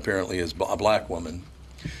 Brunson apparently is a black woman,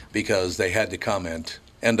 because they had to comment,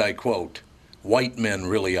 and I quote, "White men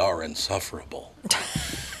really are insufferable."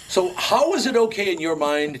 So how is it okay in your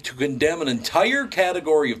mind to condemn an entire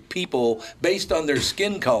category of people based on their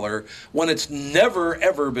skin color when it's never,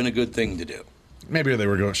 ever been a good thing to do? Maybe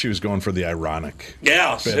she was going for the ironic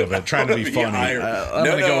bit of it, trying to be funny. I'm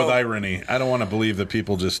going to go with irony. I don't want to believe that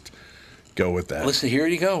people just go with that. Listen, here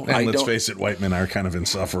you go. And let's face it, white men are kind of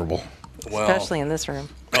insufferable. Well, especially in this room.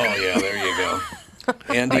 Oh, yeah, there you go.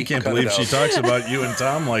 Andy, I can't believe she talks about you and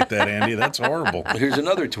Tom like that, Andy. That's horrible. Here's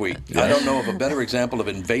another tweet. I don't know of a better example of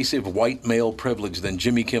invasive white male privilege than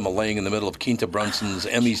Jimmy Kimmel laying in the middle of Quinta Brunson's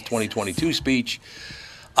Emmys 2022 speech.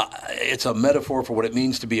 It's a metaphor for what it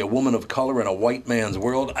means to be a woman of color in a white man's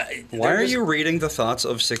world. Why are you reading the thoughts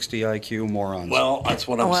of 60 IQ morons? Well, that's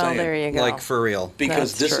what I'm saying. There you go. Like, for real.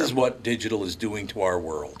 Because this is what digital is doing to our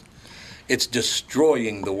world. It's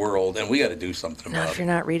destroying the world, and we got to do something about it. Not if you're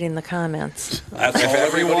not reading the comments. That's if all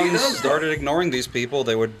everyone does, started ignoring these people,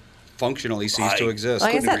 they would functionally cease to exist.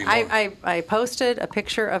 Like I said, I posted a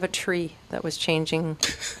picture of a tree that was changing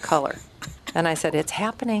color. And I said, it's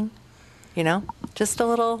happening. just a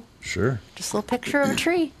little picture of a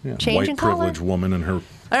tree changing color. White privileged woman and her.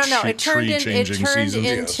 I don't know. It turned seasons.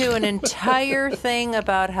 into an entire thing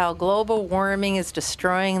about how global warming is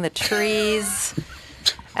destroying the trees.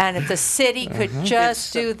 And if the city could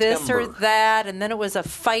just do this or that, and then it was a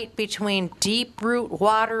fight between deep root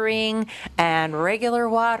watering and regular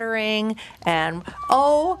watering, and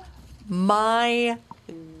oh my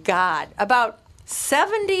God, about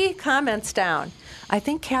 70 comments down. I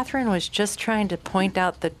think Catherine was just trying to point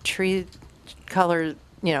out the tree color,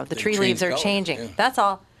 the tree leaves are changing. Yeah. That's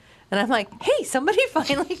all. And I'm like, hey, somebody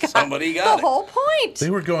finally got the whole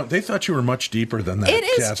point. They thought you were much deeper than that. It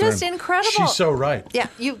is Catherine. just incredible. She's so right. Yeah,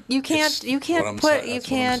 you can't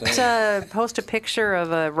post a picture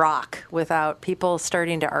of a rock without people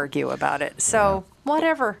starting to argue about it. So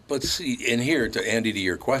whatever. But see, to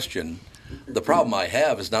your question, the problem I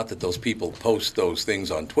have is not that those people post those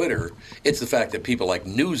things on Twitter. It's the fact that people like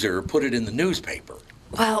Newser put it in the newspaper.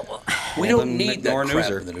 Well, we don't need that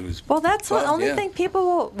crap in the news. Well, that's the only thing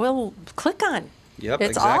people will click on. Yep,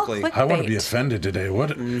 it's exactly. All clickbait. I want to be offended today.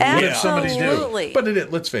 What did somebody do?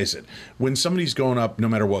 But let's face it. When somebody's going up, no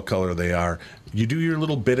matter what color they are, you do your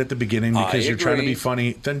little bit at the beginning because you're trying to be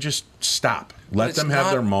funny. Then just stop. Let them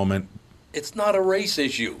have their moment. It's not a race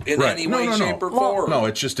issue in any way, shape, or form. No,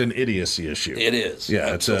 it's just an idiocy issue. It is.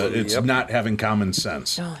 Yeah, it's not having common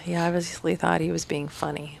sense. Oh, he obviously thought he was being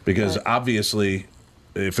funny. Because obviously,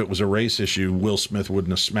 if it was a race issue, Will Smith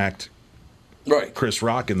wouldn't have smacked Chris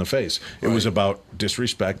Rock in the face. It was about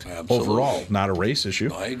disrespect overall, not a race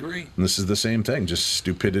issue. I agree. And this is the same thing, just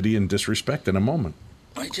stupidity and disrespect in a moment.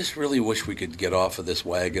 I just really wish we could get off of this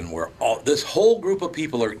wagon where this whole group of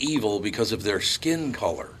people are evil because of their skin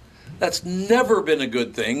color. That's never been a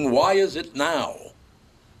good thing. Why is it now?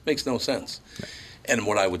 Makes no sense. And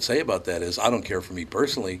what I would say about that is, I don't care for me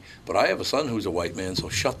personally, but I have a son who's a white man, so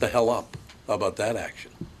shut the hell up. How about that action?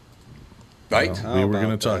 Right? Well, we were going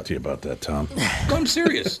to talk to you about that, Tom. I'm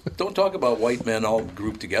serious. Don't talk about white men all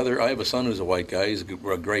grouped together. I have a son who's a white guy. He's a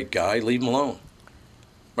great guy. Leave him alone.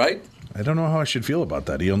 Right? I don't know how I should feel about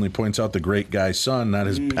that. He only points out the great guy's son, not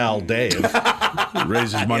his pal Dave. He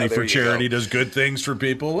raises money for charity, does good things for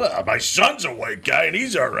people. My son's a white guy, and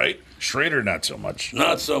he's all right. Schrader, not so much.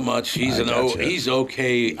 Not so much. He's he's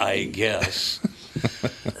okay, I guess.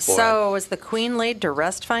 So, was the Queen laid to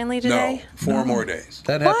rest finally today? No, 4 more days.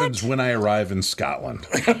 That happens when I arrive in Scotland.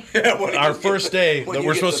 Our first day that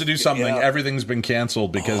we're supposed to do something, everything's been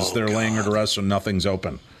canceled because they're laying her to rest, so nothing's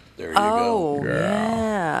open. There you go.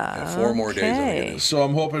 Yeah. 4 more days. So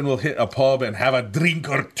I'm hoping we'll hit a pub and have a drink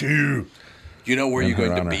or two. Do you know where you're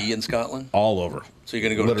going to be in Scotland? All over. So you're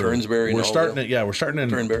going to go to Turnsbury? We're starting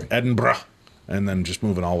in Edinburgh. And then just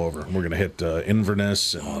moving all over. We're going to hit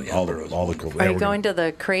Inverness and all the cool. Are you going to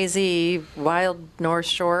the crazy wild North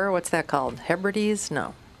Shore? What's that called? Hebrides?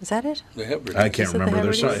 No. Is that it? The Hebrides. I can't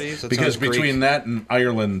remember. Because between that and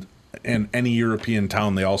Ireland and any European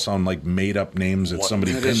town, they all sound like made-up names that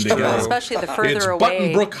somebody pinned together. Well, especially the further it's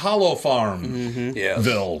away. Buttonbrook Hollow Farm,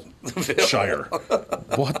 Ville, Shire.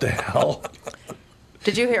 What the hell?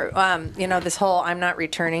 Did you hear, this whole I'm not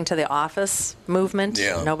returning to the office movement?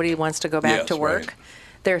 Yeah. Nobody wants to go back to work. Right.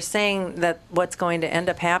 They're saying that what's going to end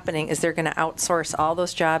up happening is they're going to outsource all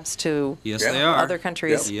those jobs to other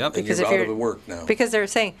countries. Yep. Because if you're out of work now. Because they're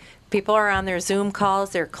saying people are on their Zoom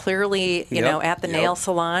calls. They're clearly, at the nail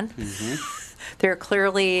salon. Mm-hmm. They're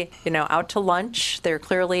clearly, out to lunch. They're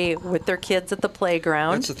clearly with their kids at the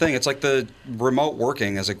playground. That's the thing. It's like the remote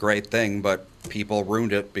working is a great thing, but people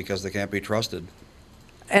ruined it because they can't be trusted.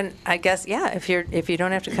 And I guess, if you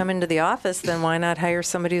don't have to come into the office, then why not hire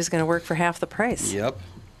somebody who's going to work for half the price? Yep.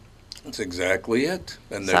 That's exactly it.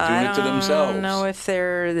 And they're doing it to themselves. I don't know if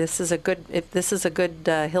this is a good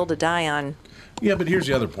hill to die on. Yeah, but here's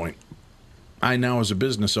the other point. I now, as a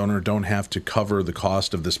business owner, don't have to cover the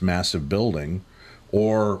cost of this massive building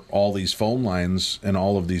or all these phone lines and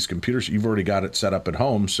all of these computers. You've already got it set up at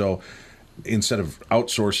home, so instead of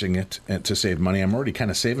outsourcing it to save money, I'm already kind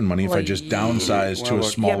of saving money if I just downsize to a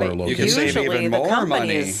smaller location. You can save even more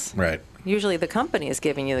money. Right. Usually the company is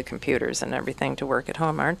giving you the computers and everything to work at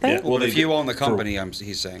home, aren't they? Yeah, well, if you own the company,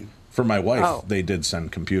 he's saying. For my wife, they did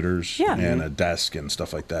send computers and a desk and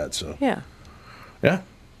stuff like that. So yeah.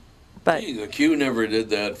 But the Q never did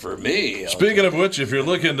that for me. Speaking of which, if you're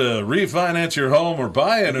looking to refinance your home or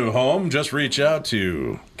buy a new home, just reach out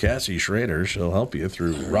to Cassie Schrader. She'll help you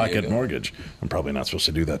through Rocket Mortgage. I'm probably not supposed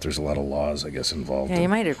to do that. There's a lot of laws, I guess, involved. Yeah, you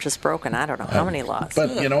might have just broken, I don't know how many laws.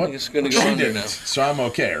 But you know what? It's going to go under now. So I'm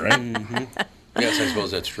okay, right? Mm-hmm. Yes, I suppose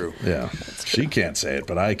that's true. Yeah. She can't say it,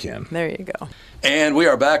 but I can. There you go. And we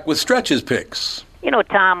are back with Stretch's picks.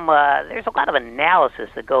 Tom, there's a lot of analysis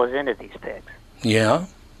that goes into these picks. Yeah?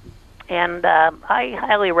 And I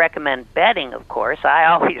highly recommend betting, of course. I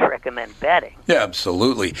always recommend betting. Yeah,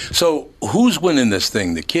 absolutely. So who's winning this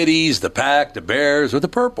thing? The Kitties, the Pack, the Bears, or the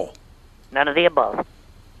Purple? None of the above.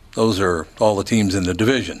 Those are all the teams in the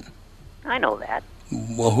division. I know that.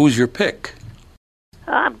 Well, who's your pick?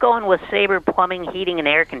 I'm going with Sabre Plumbing, Heating, and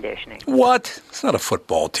Air Conditioning. What? It's not a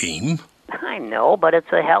football team. I know, but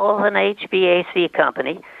it's a hell of an HVAC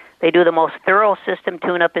company. They do the most thorough system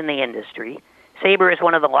tune-up in the industry. Sabre is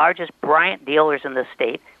one of the largest Bryant dealers in the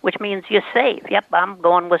state, which means you save. Yep, I'm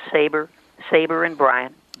going with Sabre and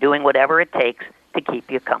Bryant, doing whatever it takes to keep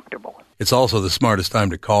you comfortable. It's also the smartest time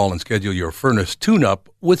to call and schedule your furnace tune-up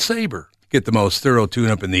with Sabre. Get the most thorough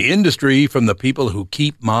tune-up in the industry from the people who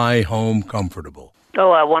keep my home comfortable.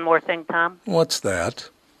 Oh, one more thing, Tom. What's that?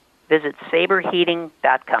 Visit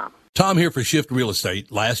saberheating.com. Tom here for Shift Real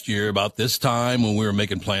Estate. Last year, about this time when we were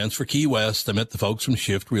making plans for Key West, I met the folks from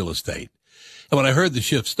Shift Real Estate. And when I heard the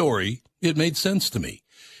Shift story, it made sense to me.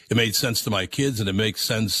 It made sense to my kids, and it makes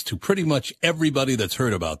sense to pretty much everybody that's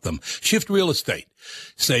heard about them. Shift Real Estate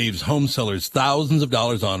saves home sellers thousands of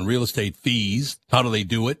dollars on real estate fees. How do they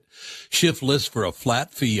do it? Shift lists for a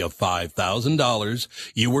flat fee of $5,000.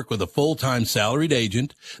 You work with a full-time salaried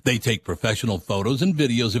agent. They take professional photos and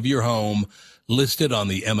videos of your home, list it on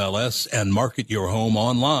the MLS, and market your home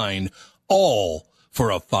online, all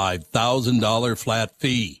for a $5,000 flat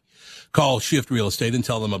fee. Call Shift Real Estate and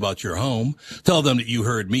tell them about your home. Tell them that you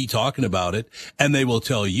heard me talking about it, and they will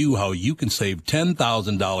tell you how you can save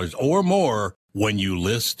 $10,000 or more when you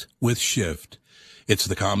list with Shift. It's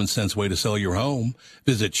the common sense way to sell your home.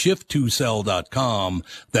 Visit shift2sell.com.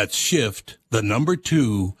 That's shift, the number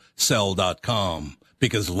 2, sell.com.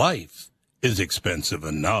 Because life is expensive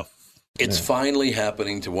enough. It's finally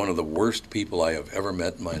happening to one of the worst people I have ever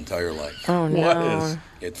met in my entire life. Oh, no. What is?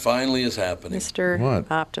 It finally is happening. Mr.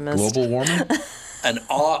 Optimist. Global warming?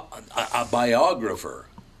 A biographer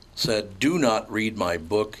said, "Do not read my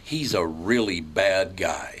book. He's a really bad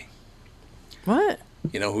guy." What?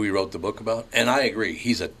 You know who he wrote the book about? And I agree.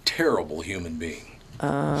 He's a terrible human being.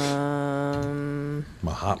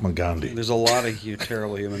 Mahatma Gandhi. There's a lot of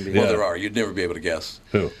terrible human beings. Well, there are. You'd never be able to guess.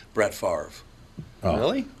 Who? Brett Favre. Oh.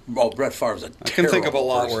 Really? Oh, Brett Favre's a terrible I can think of a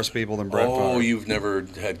lot person. worse people than Brett Favre. Oh, you've never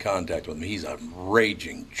had contact with him. He's a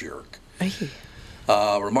raging jerk.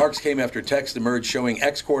 Remarks came after text emerged showing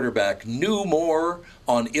ex-quarterback knew more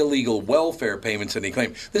on illegal welfare payments than he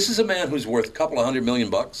claimed. This is a man who's worth a couple of $100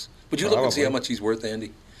 million. Would you look and see how much he's worth,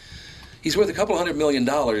 Andy? He's worth a couple $100 million,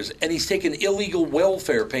 and he's taking illegal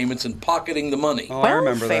welfare payments and pocketing the money. Oh, I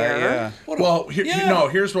remember that, yeah. Well,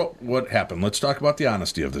 here's what happened. Let's talk about the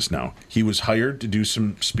honesty of this now. He was hired to do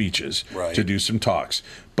some speeches, to do some talks,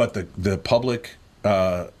 but the public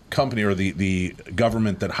company or the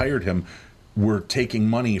government that hired him were taking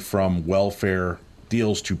money from welfare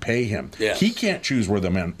deals to pay him. Yes. He can't choose where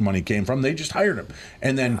the money came from. They just hired him.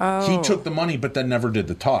 And then he took the money, but then never did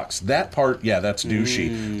the talks. That part, that's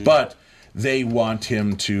douchey. But they want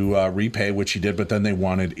him to repay, which he did, but then they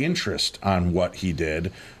wanted interest on what he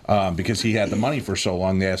did because he had the money for so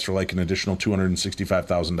long. They asked for like an additional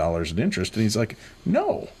 $265,000 in interest. And he's like,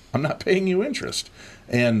 no, I'm not paying you interest.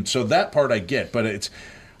 And so that part I get, but it's,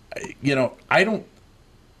 I don't,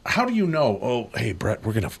 how do you know? Oh, hey, Brett,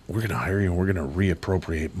 we're gonna hire you, and we're gonna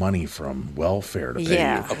reappropriate money from welfare to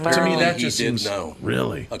pay you. Apparently, to me, that he just did seems know.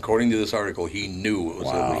 Really. According to this article, he knew it was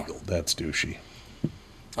illegal. That's douchey.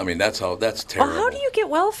 I mean, that's terrible. Well, how do you get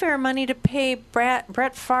welfare money to pay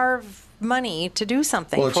Brett Favre money to do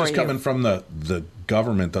something for you? Well, it's just coming from the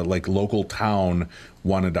government. The local town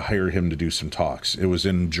wanted to hire him to do some talks. It was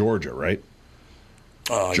in Georgia, right?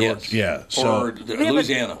 Yes. Yeah. So, or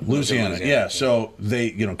Louisiana. Louisiana. Yeah. So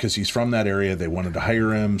they, because he's from that area, they wanted to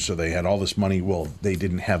hire him. So they had all this money. Well, they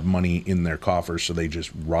didn't have money in their coffers, so they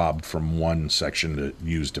just robbed from one section to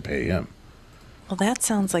use to pay him. Well, that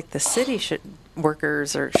sounds like the city should go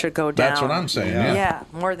down. That's what I'm saying. Yeah,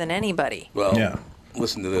 more than anybody. Well,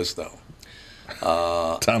 listen to this though.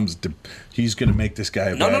 He's going to make this guy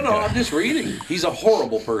a bad guy. No, I'm just reading. He's a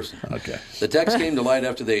horrible person. Okay. The text came to light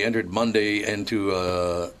after they entered Monday into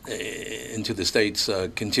the state's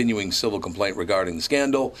continuing civil complaint regarding the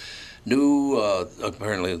scandal.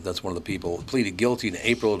 Apparently that's one of the people, pleaded guilty in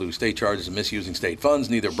April to state charges of misusing state funds.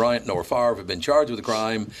 Neither Bryant nor Favre have been charged with the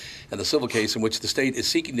crime, and the civil case in which the state is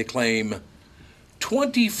seeking to claim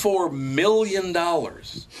 $24 million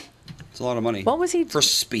It's a lot of money. What was he for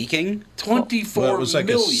speaking? 24 Well, it was like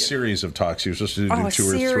million. a series of talks. He was supposed to do a 2 or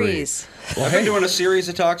 3. series. Well, I've been doing a series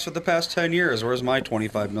of talks for the past 10 years. Where's my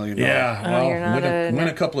 $25 million? Yeah, well, you're not win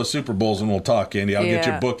a couple of Super Bowls and we'll talk, Andy. I'll get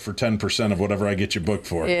you Yeah. booked for 10% of whatever I get you booked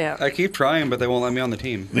for. Yeah. I keep trying, but they won't let me on the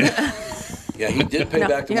team. Yeah, he did pay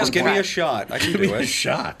back the Just give me a shot. I can Give do me a it.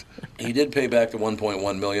 shot. He did pay back the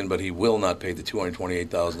 $1.1 million, but he will not pay the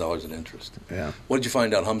 $228,000 in interest. Yeah. What did you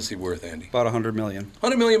find out? How much is he worth, Andy? About $100 million.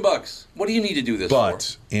 $100 million bucks. What do you need to do this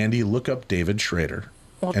But, Andy, look up David Schrader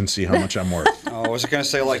and see how much I'm worth. Oh, was it going to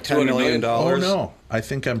say like $10 million? Oh, no. I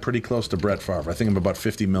think I'm pretty close to Brett Favre. I think I'm about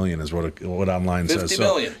 $50 million is what online says. 50 So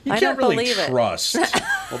million. you I can't don't really believe it. trust.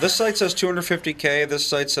 Well, this site says $250K. This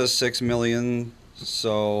site says $6 million.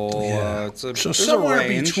 So it's a, So there's somewhere a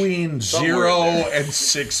range. between 0 and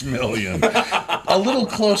 6 million. A little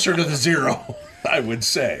closer to the 0, I would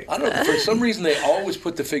say. I don't know. For some reason, they always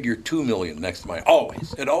put the figure $2 million next to mine.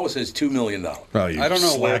 Always. It always says $2 million. Oh, you I don't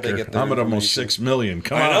know where they slacker. get their I'm at almost information. 6 million.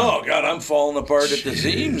 Come I on. know. God, I'm falling apart at the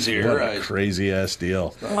seams here. What a crazy ass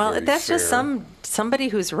deal. Well, very that's just fair. somebody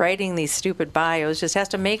who's writing these stupid bios just has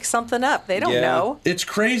to make something up. They don't Yeah. know. It's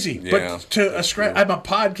crazy. Yeah. But to ascribe, I'm a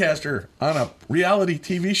podcaster on a reality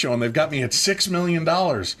TV show, and they've got me at $6 million.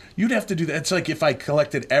 You'd have to do that. It's like if I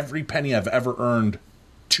collected every penny I've ever earned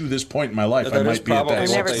to this point in my life, That I is might be at probably that I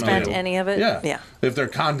what never they $6 spent million. any of it. Yeah. Yeah. If they're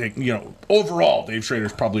counting, overall, Dave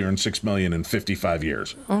Schrader's probably earned $6 million in 55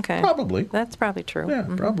 years. Okay. Probably. That's probably true. Yeah,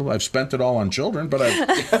 probably. I've spent it all on children, but I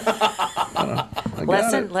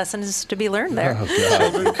got it. Lessons to be learned there. Oh,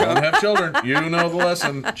 God. Don't have children. You know the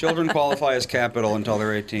lesson. Children qualify as capital until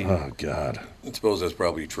they're 18. Oh, God. I suppose that's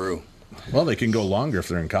probably true. Well, they can go longer if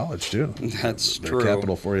they're in college, too. That's They're true.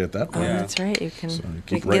 capital for you at that Oh, point. that's right. You can, you you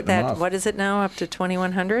keep can writing get them that. off. What is it now? Up to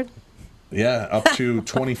 2,100, Yeah, up to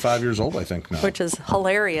 25 years old, I think, now. which is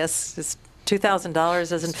hilarious. Just $2,000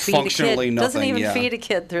 doesn't feed a functionally kid. Doesn't nothing, even yeah. feed a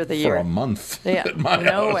kid through the For year. a month. Yeah, at my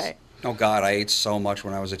no house. way. Oh, God, I ate so much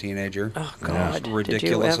when I was a teenager. Oh God, Ridiculous did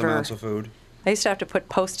you ever? amounts of food. I used to have to put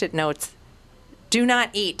Post-it notes. Do not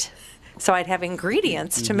eat. So I'd have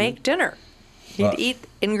ingredients to make dinner. You'd eat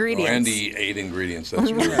ingredients. Andy ate ingredients. That's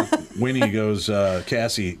true. Winnie goes,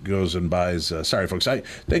 Cassie goes and buys, sorry, folks,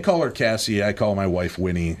 they call her Cassie. I call my wife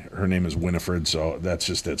Winnie. Her name is Winifred, so that's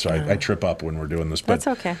just it. So I trip up when we're doing this. But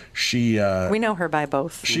That's okay. She, We know her by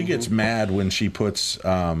both. she gets mad when she puts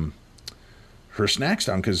her snacks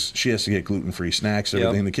down because she has to get gluten-free snacks,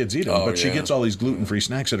 everything the kids eat them. Oh, but she yeah. gets all these gluten-free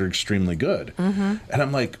snacks that are extremely good. Mm-hmm. And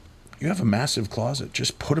I'm like, you have a massive closet.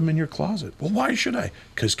 Just put them in your closet. Well, why should I?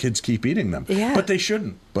 Because kids keep eating them. Yeah. But they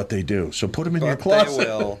shouldn't. But they do. So put them in your But closet. they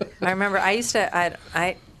will. I remember I used to.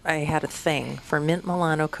 I had a thing for mint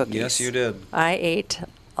Milano cookies. Yes, you did. I ate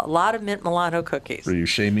a lot of mint Milano cookies. Were you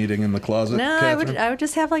shame eating in the closet? No, Catherine? I would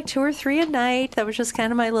just have like 2 or 3 a night. That was just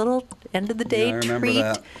kind of my little end of the day Yeah, I remember treat.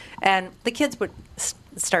 that. And the kids would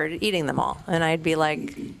start eating them all, and I'd be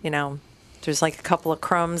like, there's like a couple of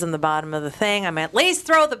crumbs in the bottom of the thing. I'm at least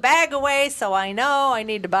throw the bag away, so I know I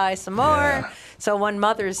need to buy some more. Yeah. So one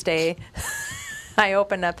Mother's Day, I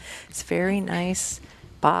opened up this very nice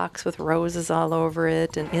box with roses all over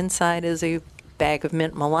it, and inside is a bag of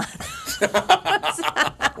mint Milano.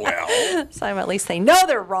 Well, So I'm at least saying, no,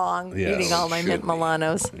 they're wrong, Yeah, eating all my mint shouldn't be.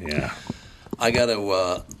 Milanos. Yeah. I got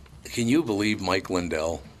to, can you believe Mike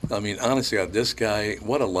Lindell? I mean, honestly, this guy,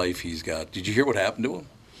 what a life he's got. Did you hear what happened to him?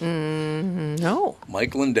 No.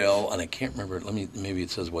 Mike Lindell, and I can't remember, maybe it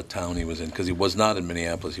says what town he was in, because he was not in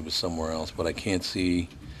Minneapolis, he was somewhere else, but I can't see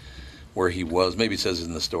where he was. Maybe it says it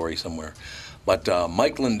in the story somewhere. But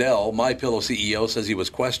Mike Lindell, MyPillow CEO, says he was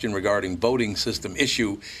questioned regarding voting system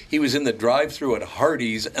issue. He was in the drive-thru at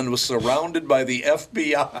Hardee's and was surrounded by the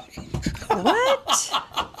FBI. What?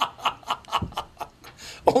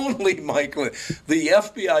 Only Mike Lindell. The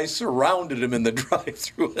FBI surrounded him in the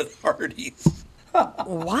drive-thru at Hardee's.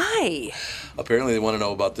 Why? Apparently, they want to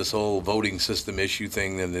know about this whole voting system issue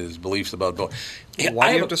thing and his beliefs about voting. Why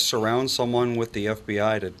do you have to surround someone with the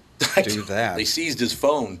FBI to do that? They seized his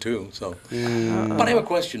phone, too. So, But I have a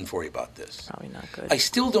question for you about this. Probably not good. I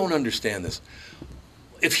still don't understand this.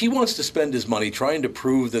 If he wants to spend his money trying to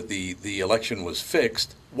prove that the election was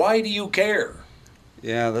fixed, why do you care?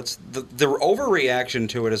 Yeah, that's the overreaction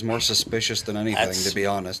to it is more suspicious than anything, to be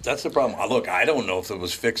honest. That's the problem. Look, I don't know if it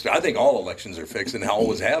was fixed. I think all elections are fixed and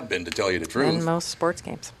always have been, to tell you the truth. And most sports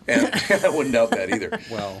games. And I wouldn't doubt that either.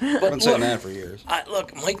 Well, But I've been saying look, that for years.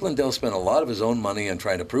 Look, Mike Lindell spent a lot of his own money on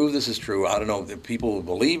trying to prove this is true. I don't know if people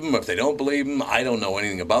believe him, if they don't believe him. I don't know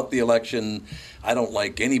anything about the election. I don't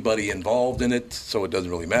like anybody involved in it, so it doesn't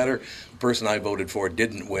really matter. The person I voted for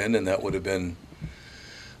didn't win, and that would have been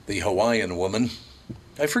the Hawaiian woman.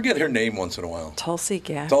 I forget her name once in a while. Tulsi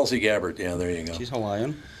Gabbard. Tulsi Gabbard. Yeah, there you go. She's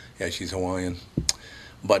Hawaiian. Yeah, she's Hawaiian.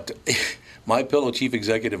 But MyPillow chief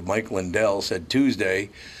executive Mike Lindell said Tuesday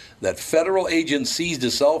that federal agents seized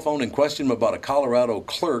a cell phone and questioned him about a Colorado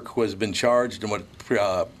clerk who has been charged in what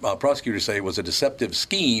prosecutors say was a deceptive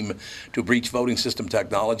scheme to breach voting system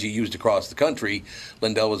technology used across the country.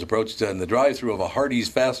 Lindell was approached in the drive-thru of a Hardee's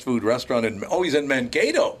fast food restaurant he's in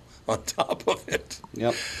Mankato on top of it.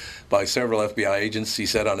 Yep. By several FBI agents, he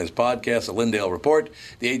said on his podcast, the Lindell Report.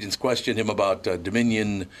 The agents questioned him about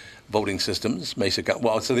Dominion voting systems.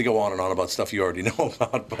 So they go on and on about stuff you already know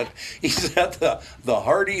about. But he said the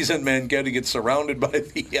Hardys in Mankato get surrounded by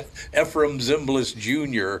the Ephraim Zimbalist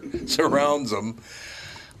Jr. surrounds them.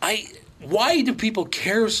 Why do people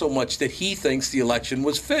care so much that he thinks the election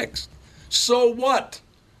was fixed? So what?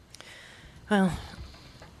 Well,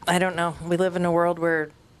 I don't know. We live in a world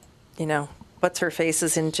where, what's-her-face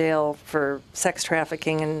is in jail for sex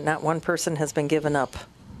trafficking, and not one person has been given up.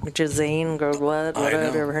 Jazane,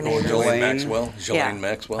 whatever her name is. Ghislaine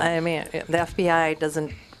Maxwell. I mean, the FBI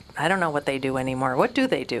doesn't, I don't know what they do anymore. What do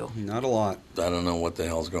they do? Not a lot. I don't know what the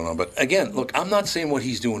hell's going on. But again, look, I'm not saying what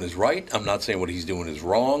he's doing is right. I'm not saying what he's doing is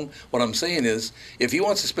wrong. What I'm saying is, if he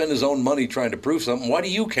wants to spend his own money trying to prove something, why do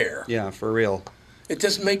you care? Yeah, for real. It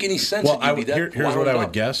doesn't make any sense. Well, here's what I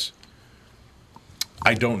would guess.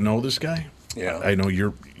 I don't know this guy. Yeah. I know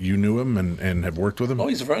you knew him and have worked with him. Oh,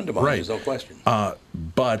 he's a friend of mine. Right. There's no question.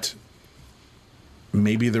 But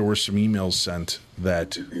maybe there were some emails sent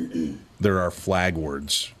that there are flag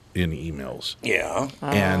words in emails. Yeah.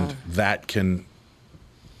 And that can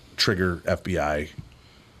trigger FBI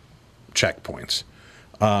checkpoints.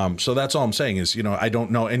 So that's all I'm saying is, I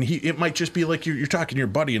don't know. And it might just be like you're talking to your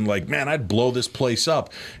buddy and like, man, I'd blow this place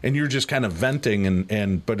up. And you're just kind of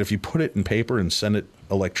venting. But if you put it in paper and send it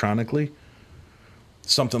electronically,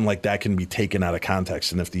 something like that can be taken out of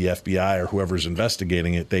context. And if the FBI or whoever's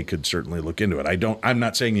investigating it, they could certainly look into it. I'm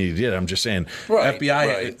not saying he did. I'm just saying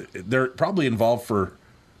FBI, they're probably involved for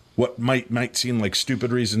what might seem like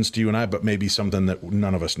stupid reasons to you and I, but maybe something that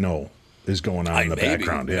none of us know is going on in the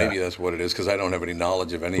background. Yeah. Maybe that's what it is, because I don't have any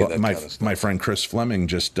knowledge of any of that kind of stuff. My friend Chris Fleming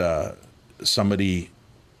just somebody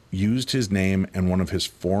used his name and one of his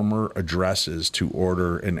former addresses to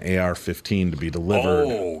order an AR-15 to be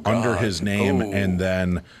delivered under his name, and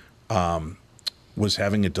then was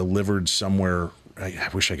having it delivered somewhere. I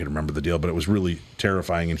wish I could remember the deal, but it was really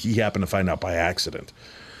terrifying, and he happened to find out by accident.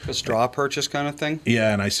 A straw purchase kind of thing?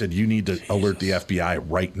 Yeah, and I said, you need to alert the FBI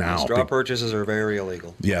right now. Straw purchases are very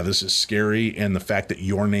illegal. Yeah, this is scary, and the fact that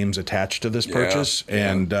your name's attached to this purchase,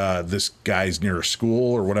 and this guy's near a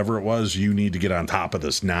school or whatever it was, you need to get on top of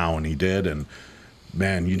this now, and he did, and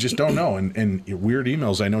man, you just don't know. And weird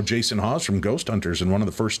emails. I know Jason Hawes from Ghost Hunters, in one of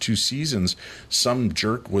the first 2 seasons, some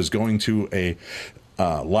jerk was going to a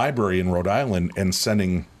library in Rhode Island and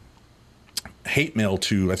sending hate mail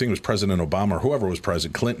to, I think it was President Obama or whoever was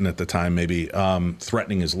president, Clinton at the time maybe,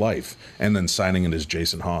 threatening his life, and then signing it as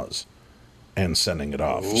Jason Hawes and sending it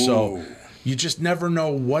off. Ooh. So you just never know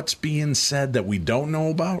what's being said that we don't know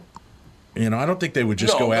about. I don't think they would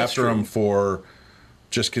just go after him for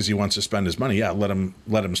just because he wants to spend his money. Yeah, let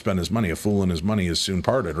him spend his money. A fool and his money is soon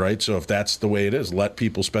parted, right? So if that's the way it is, let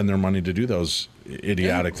people spend their money to do those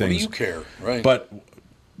idiotic things. What do you care, right? But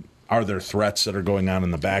are there threats that are going on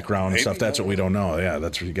in the background and stuff? That's what we don't know. Yeah,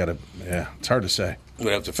 that's what you got to. Yeah, it's hard to say. We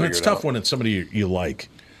have to figure it out. It's tough when it's somebody you like.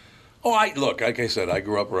 Oh, like I said, I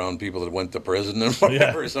grew up around people that went to prison and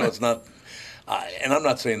whatever, so it's not. And I'm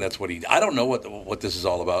not saying that's what he. I don't know what this is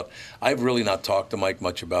all about. I've really not talked to Mike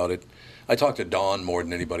much about it. I talk to Don more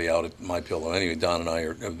than anybody out at MyPillow. Anyway, Don and I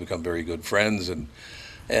have become very good friends, and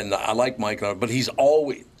I like Mike, but he's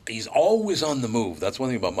always on the move. That's one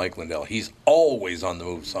thing about Mike Lindell. He's always on the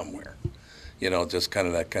move somewhere. Just kind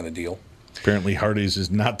of that kind of deal. Apparently, Hardee's is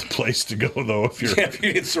not the place to go, though, if you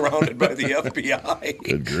get surrounded by the FBI.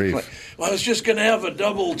 Good grief. Well, I was just going to have a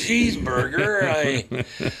double cheeseburger.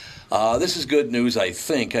 This is good news, I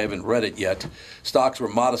think. I haven't read it yet. Stocks were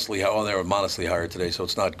modestly higher today, so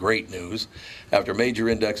it's not great news. After major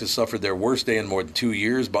indexes suffered their worst day in more than 2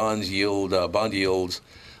 years, bond yields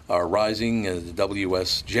are rising. The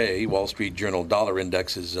WSJ, Wall Street Journal Dollar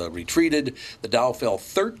Index, is retreated. The Dow fell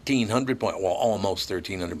 1,300 points, almost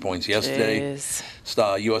 1,300 points yesterday.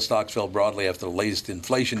 U.S. stocks fell broadly after the latest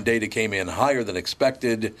inflation data came in higher than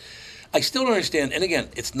expected. I still don't understand. And again,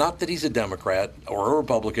 it's not that he's a Democrat or a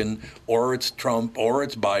Republican or it's Trump or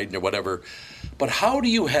it's Biden or whatever. But how do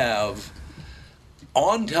you have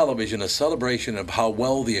on television a celebration of how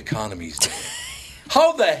well the economy's doing?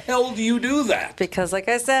 How the hell do you do that? Because, like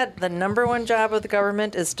I said, the number one job of the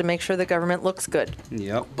government is to make sure the government looks good.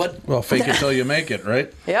 Yep. Well, fake it till you make it, right?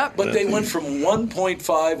 Yep. But they went from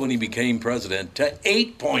 1.5 when he became president to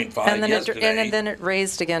 8.5 and then yesterday. and then it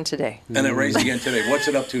raised again today. And it raised again today. What's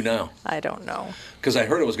it up to now? I don't know. Because I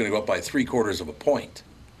heard it was going to go up by 3/4 of a point.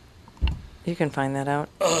 You can find that out.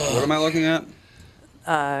 What am I looking at?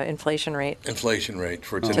 Inflation rate. Inflation rate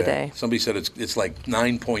for today. Somebody said it's like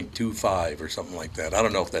 9.25 or something like that. I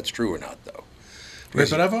don't know if that's true or not, though. Right,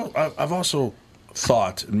 but I've also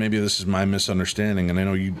thought, and maybe this is my misunderstanding, and I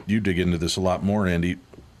know you dig into this a lot more, Andy.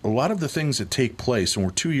 A lot of the things that take place, and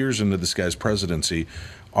we're 2 years into this guy's presidency,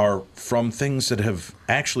 are from things that have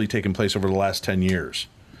actually taken place over the last 10 years.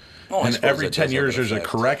 And every 10 years there's a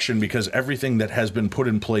correction because everything that has been put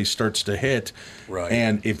in place starts to hit. Right.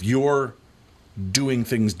 And if you're doing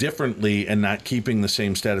things differently and not keeping the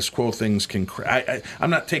same status quo, things can I'm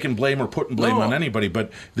not taking blame or putting blame on anybody, but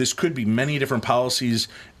this could be many different policies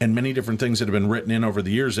and many different things that have been written in over the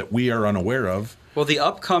years that we are unaware of. Well, the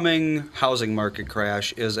upcoming housing market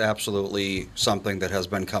crash is absolutely something that has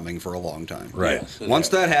been coming for a long time. Right. Yes, Once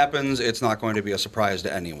that happens, it's not going to be a surprise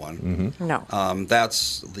to anyone. No.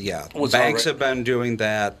 Banks have been doing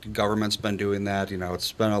that. Government's been doing that.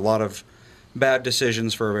 It's been a lot of bad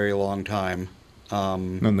decisions for a very long time.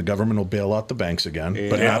 And the government will bail out the banks again,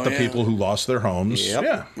 but not the people who lost their homes. Yep.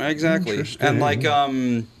 Yeah, exactly. And like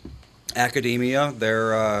academia,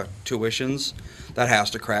 their tuitions, that has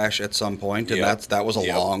to crash at some point, and that was a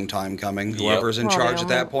long time coming. Whoever's in charge at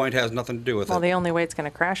that point has nothing to do with it. Well, the only way it's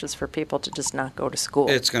going to crash is for people to just not go to school.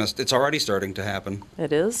 It's already starting to happen.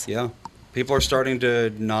 It is? Yeah. People are starting to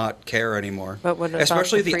not care anymore. But what about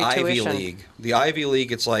especially the the free Ivy tuition? League. The Ivy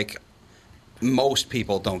League, it's like most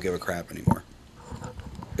people don't give a crap anymore.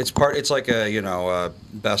 It's like a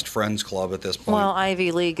best friends club at this point. Well,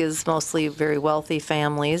 Ivy League is mostly very wealthy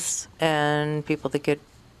families and people that get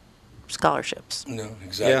scholarships. No,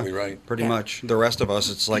 exactly right. Pretty much. The rest of us,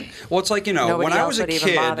 it's like, when Nobody I was a else would even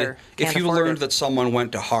kid, bother. if Can't you afford learned it. that someone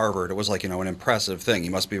went to Harvard, it was like, an impressive thing.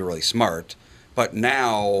 You must be really smart. But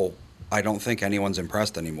now, I don't think anyone's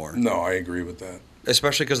impressed anymore. No, I agree with that.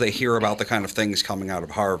 Especially because they hear about the kind of things coming out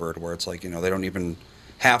of Harvard, where it's like, they don't even,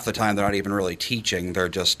 half the time, they're not even really teaching. They're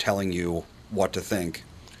just telling you what to think.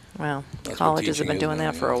 Well, colleges have been doing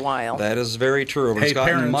that for a while. That is very true, but it's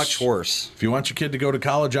gotten parents, much worse. If you want your kid to go to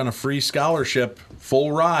college on a free scholarship,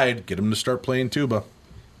 full ride, get him to start playing tuba.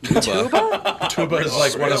 Tuba? Tuba is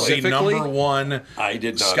like one of the number one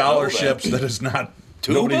scholarships that is not.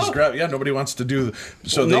 Nobody's nobody wants to do.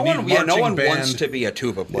 So they need marching no one band. wants to be a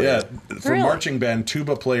tuba player. Yeah, for marching band,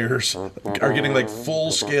 tuba players are getting like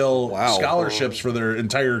full scale scholarships for their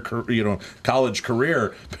entire college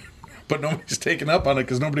career. But nobody's taken up on it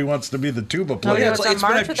because nobody wants to be the tuba player. It's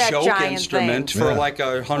been a joke instrument for like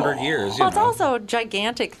 100 years. Well, it's also a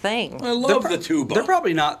gigantic thing. I love the tuba. They're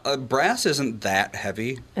probably not. Brass isn't that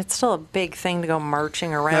heavy. It's still a big thing to go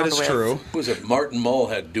marching around with. That is true. Was it Martin Mull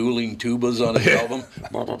had dueling tubas on his album?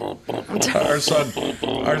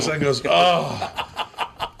 Our son goes,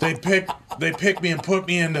 they pick me and put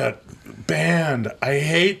me into band. I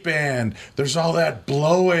hate band. There's all that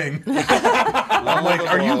blowing. I'm like,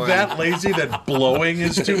 are you that lazy that blowing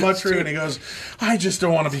is too much for you? And he goes, I just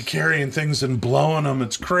don't want to be carrying things and blowing them.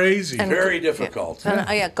 It's crazy. And very difficult.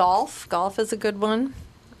 And, golf. Golf is a good one.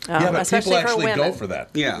 Yeah, but especially people actually for women. go for that.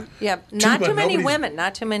 Yeah. Yeah, not too many women.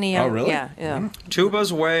 Not too many. Oh, really? Yeah.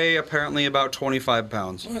 Tubas weigh apparently about 25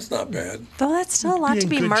 pounds. Well, that's not bad. Though that's still a lot to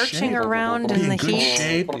be marching around in the good heat.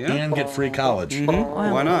 shape and get free college.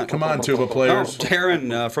 Why not? Come on, tuba players.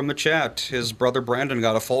 Taryn from the chat, his brother Brandon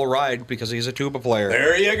got a full ride because he's a tuba player.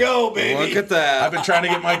 There you go, baby. Look at that. I've been trying to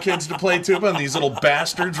get my kids to play tuba, and these little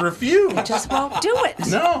bastards refuse. They just won't do it.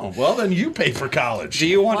 No. Well, then you pay for college. Do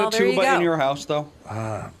you want Well, a there you tuba go. in your house, though?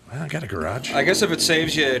 I got a garage. I guess if it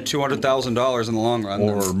saves you $200,000 in the long run.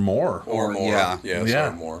 Or more. Or more. Yeah.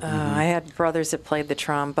 Yes, or more. I had brothers that played the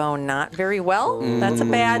trombone not very well. That's a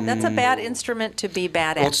bad instrument to be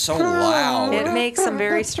bad at. Well, it's so loud. It makes some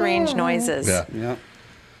very strange noises. Yeah.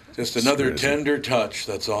 Just another tender touch.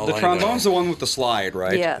 That's all The I trombone's know. the one with the slide,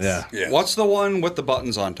 right? Yes. Yeah. Yes. What's the one with the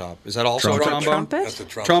buttons on top? Is that also a trombone? Trumpet? That's a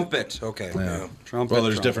trumpet. Trumpet. Okay. Yeah. Trumpet. Well,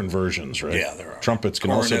 there's trumpet. different versions, right? Yeah, there are. Trumpets can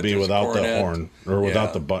Cornet, also be there's without the cornet. horn or without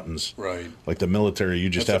Yeah. the buttons. Right. Like the military, you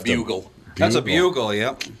just That's have a to. bugle. That's a bugle,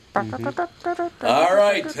 yep. All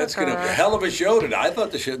right, that's gonna be a hell of a show today. I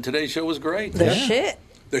thought today's show was great. The shit.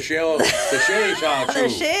 The show. The shit show. The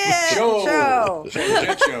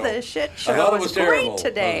shit show I thought it was was terrible. great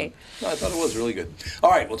today. I thought it was really good.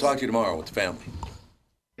 All right, we'll talk to you tomorrow with the family.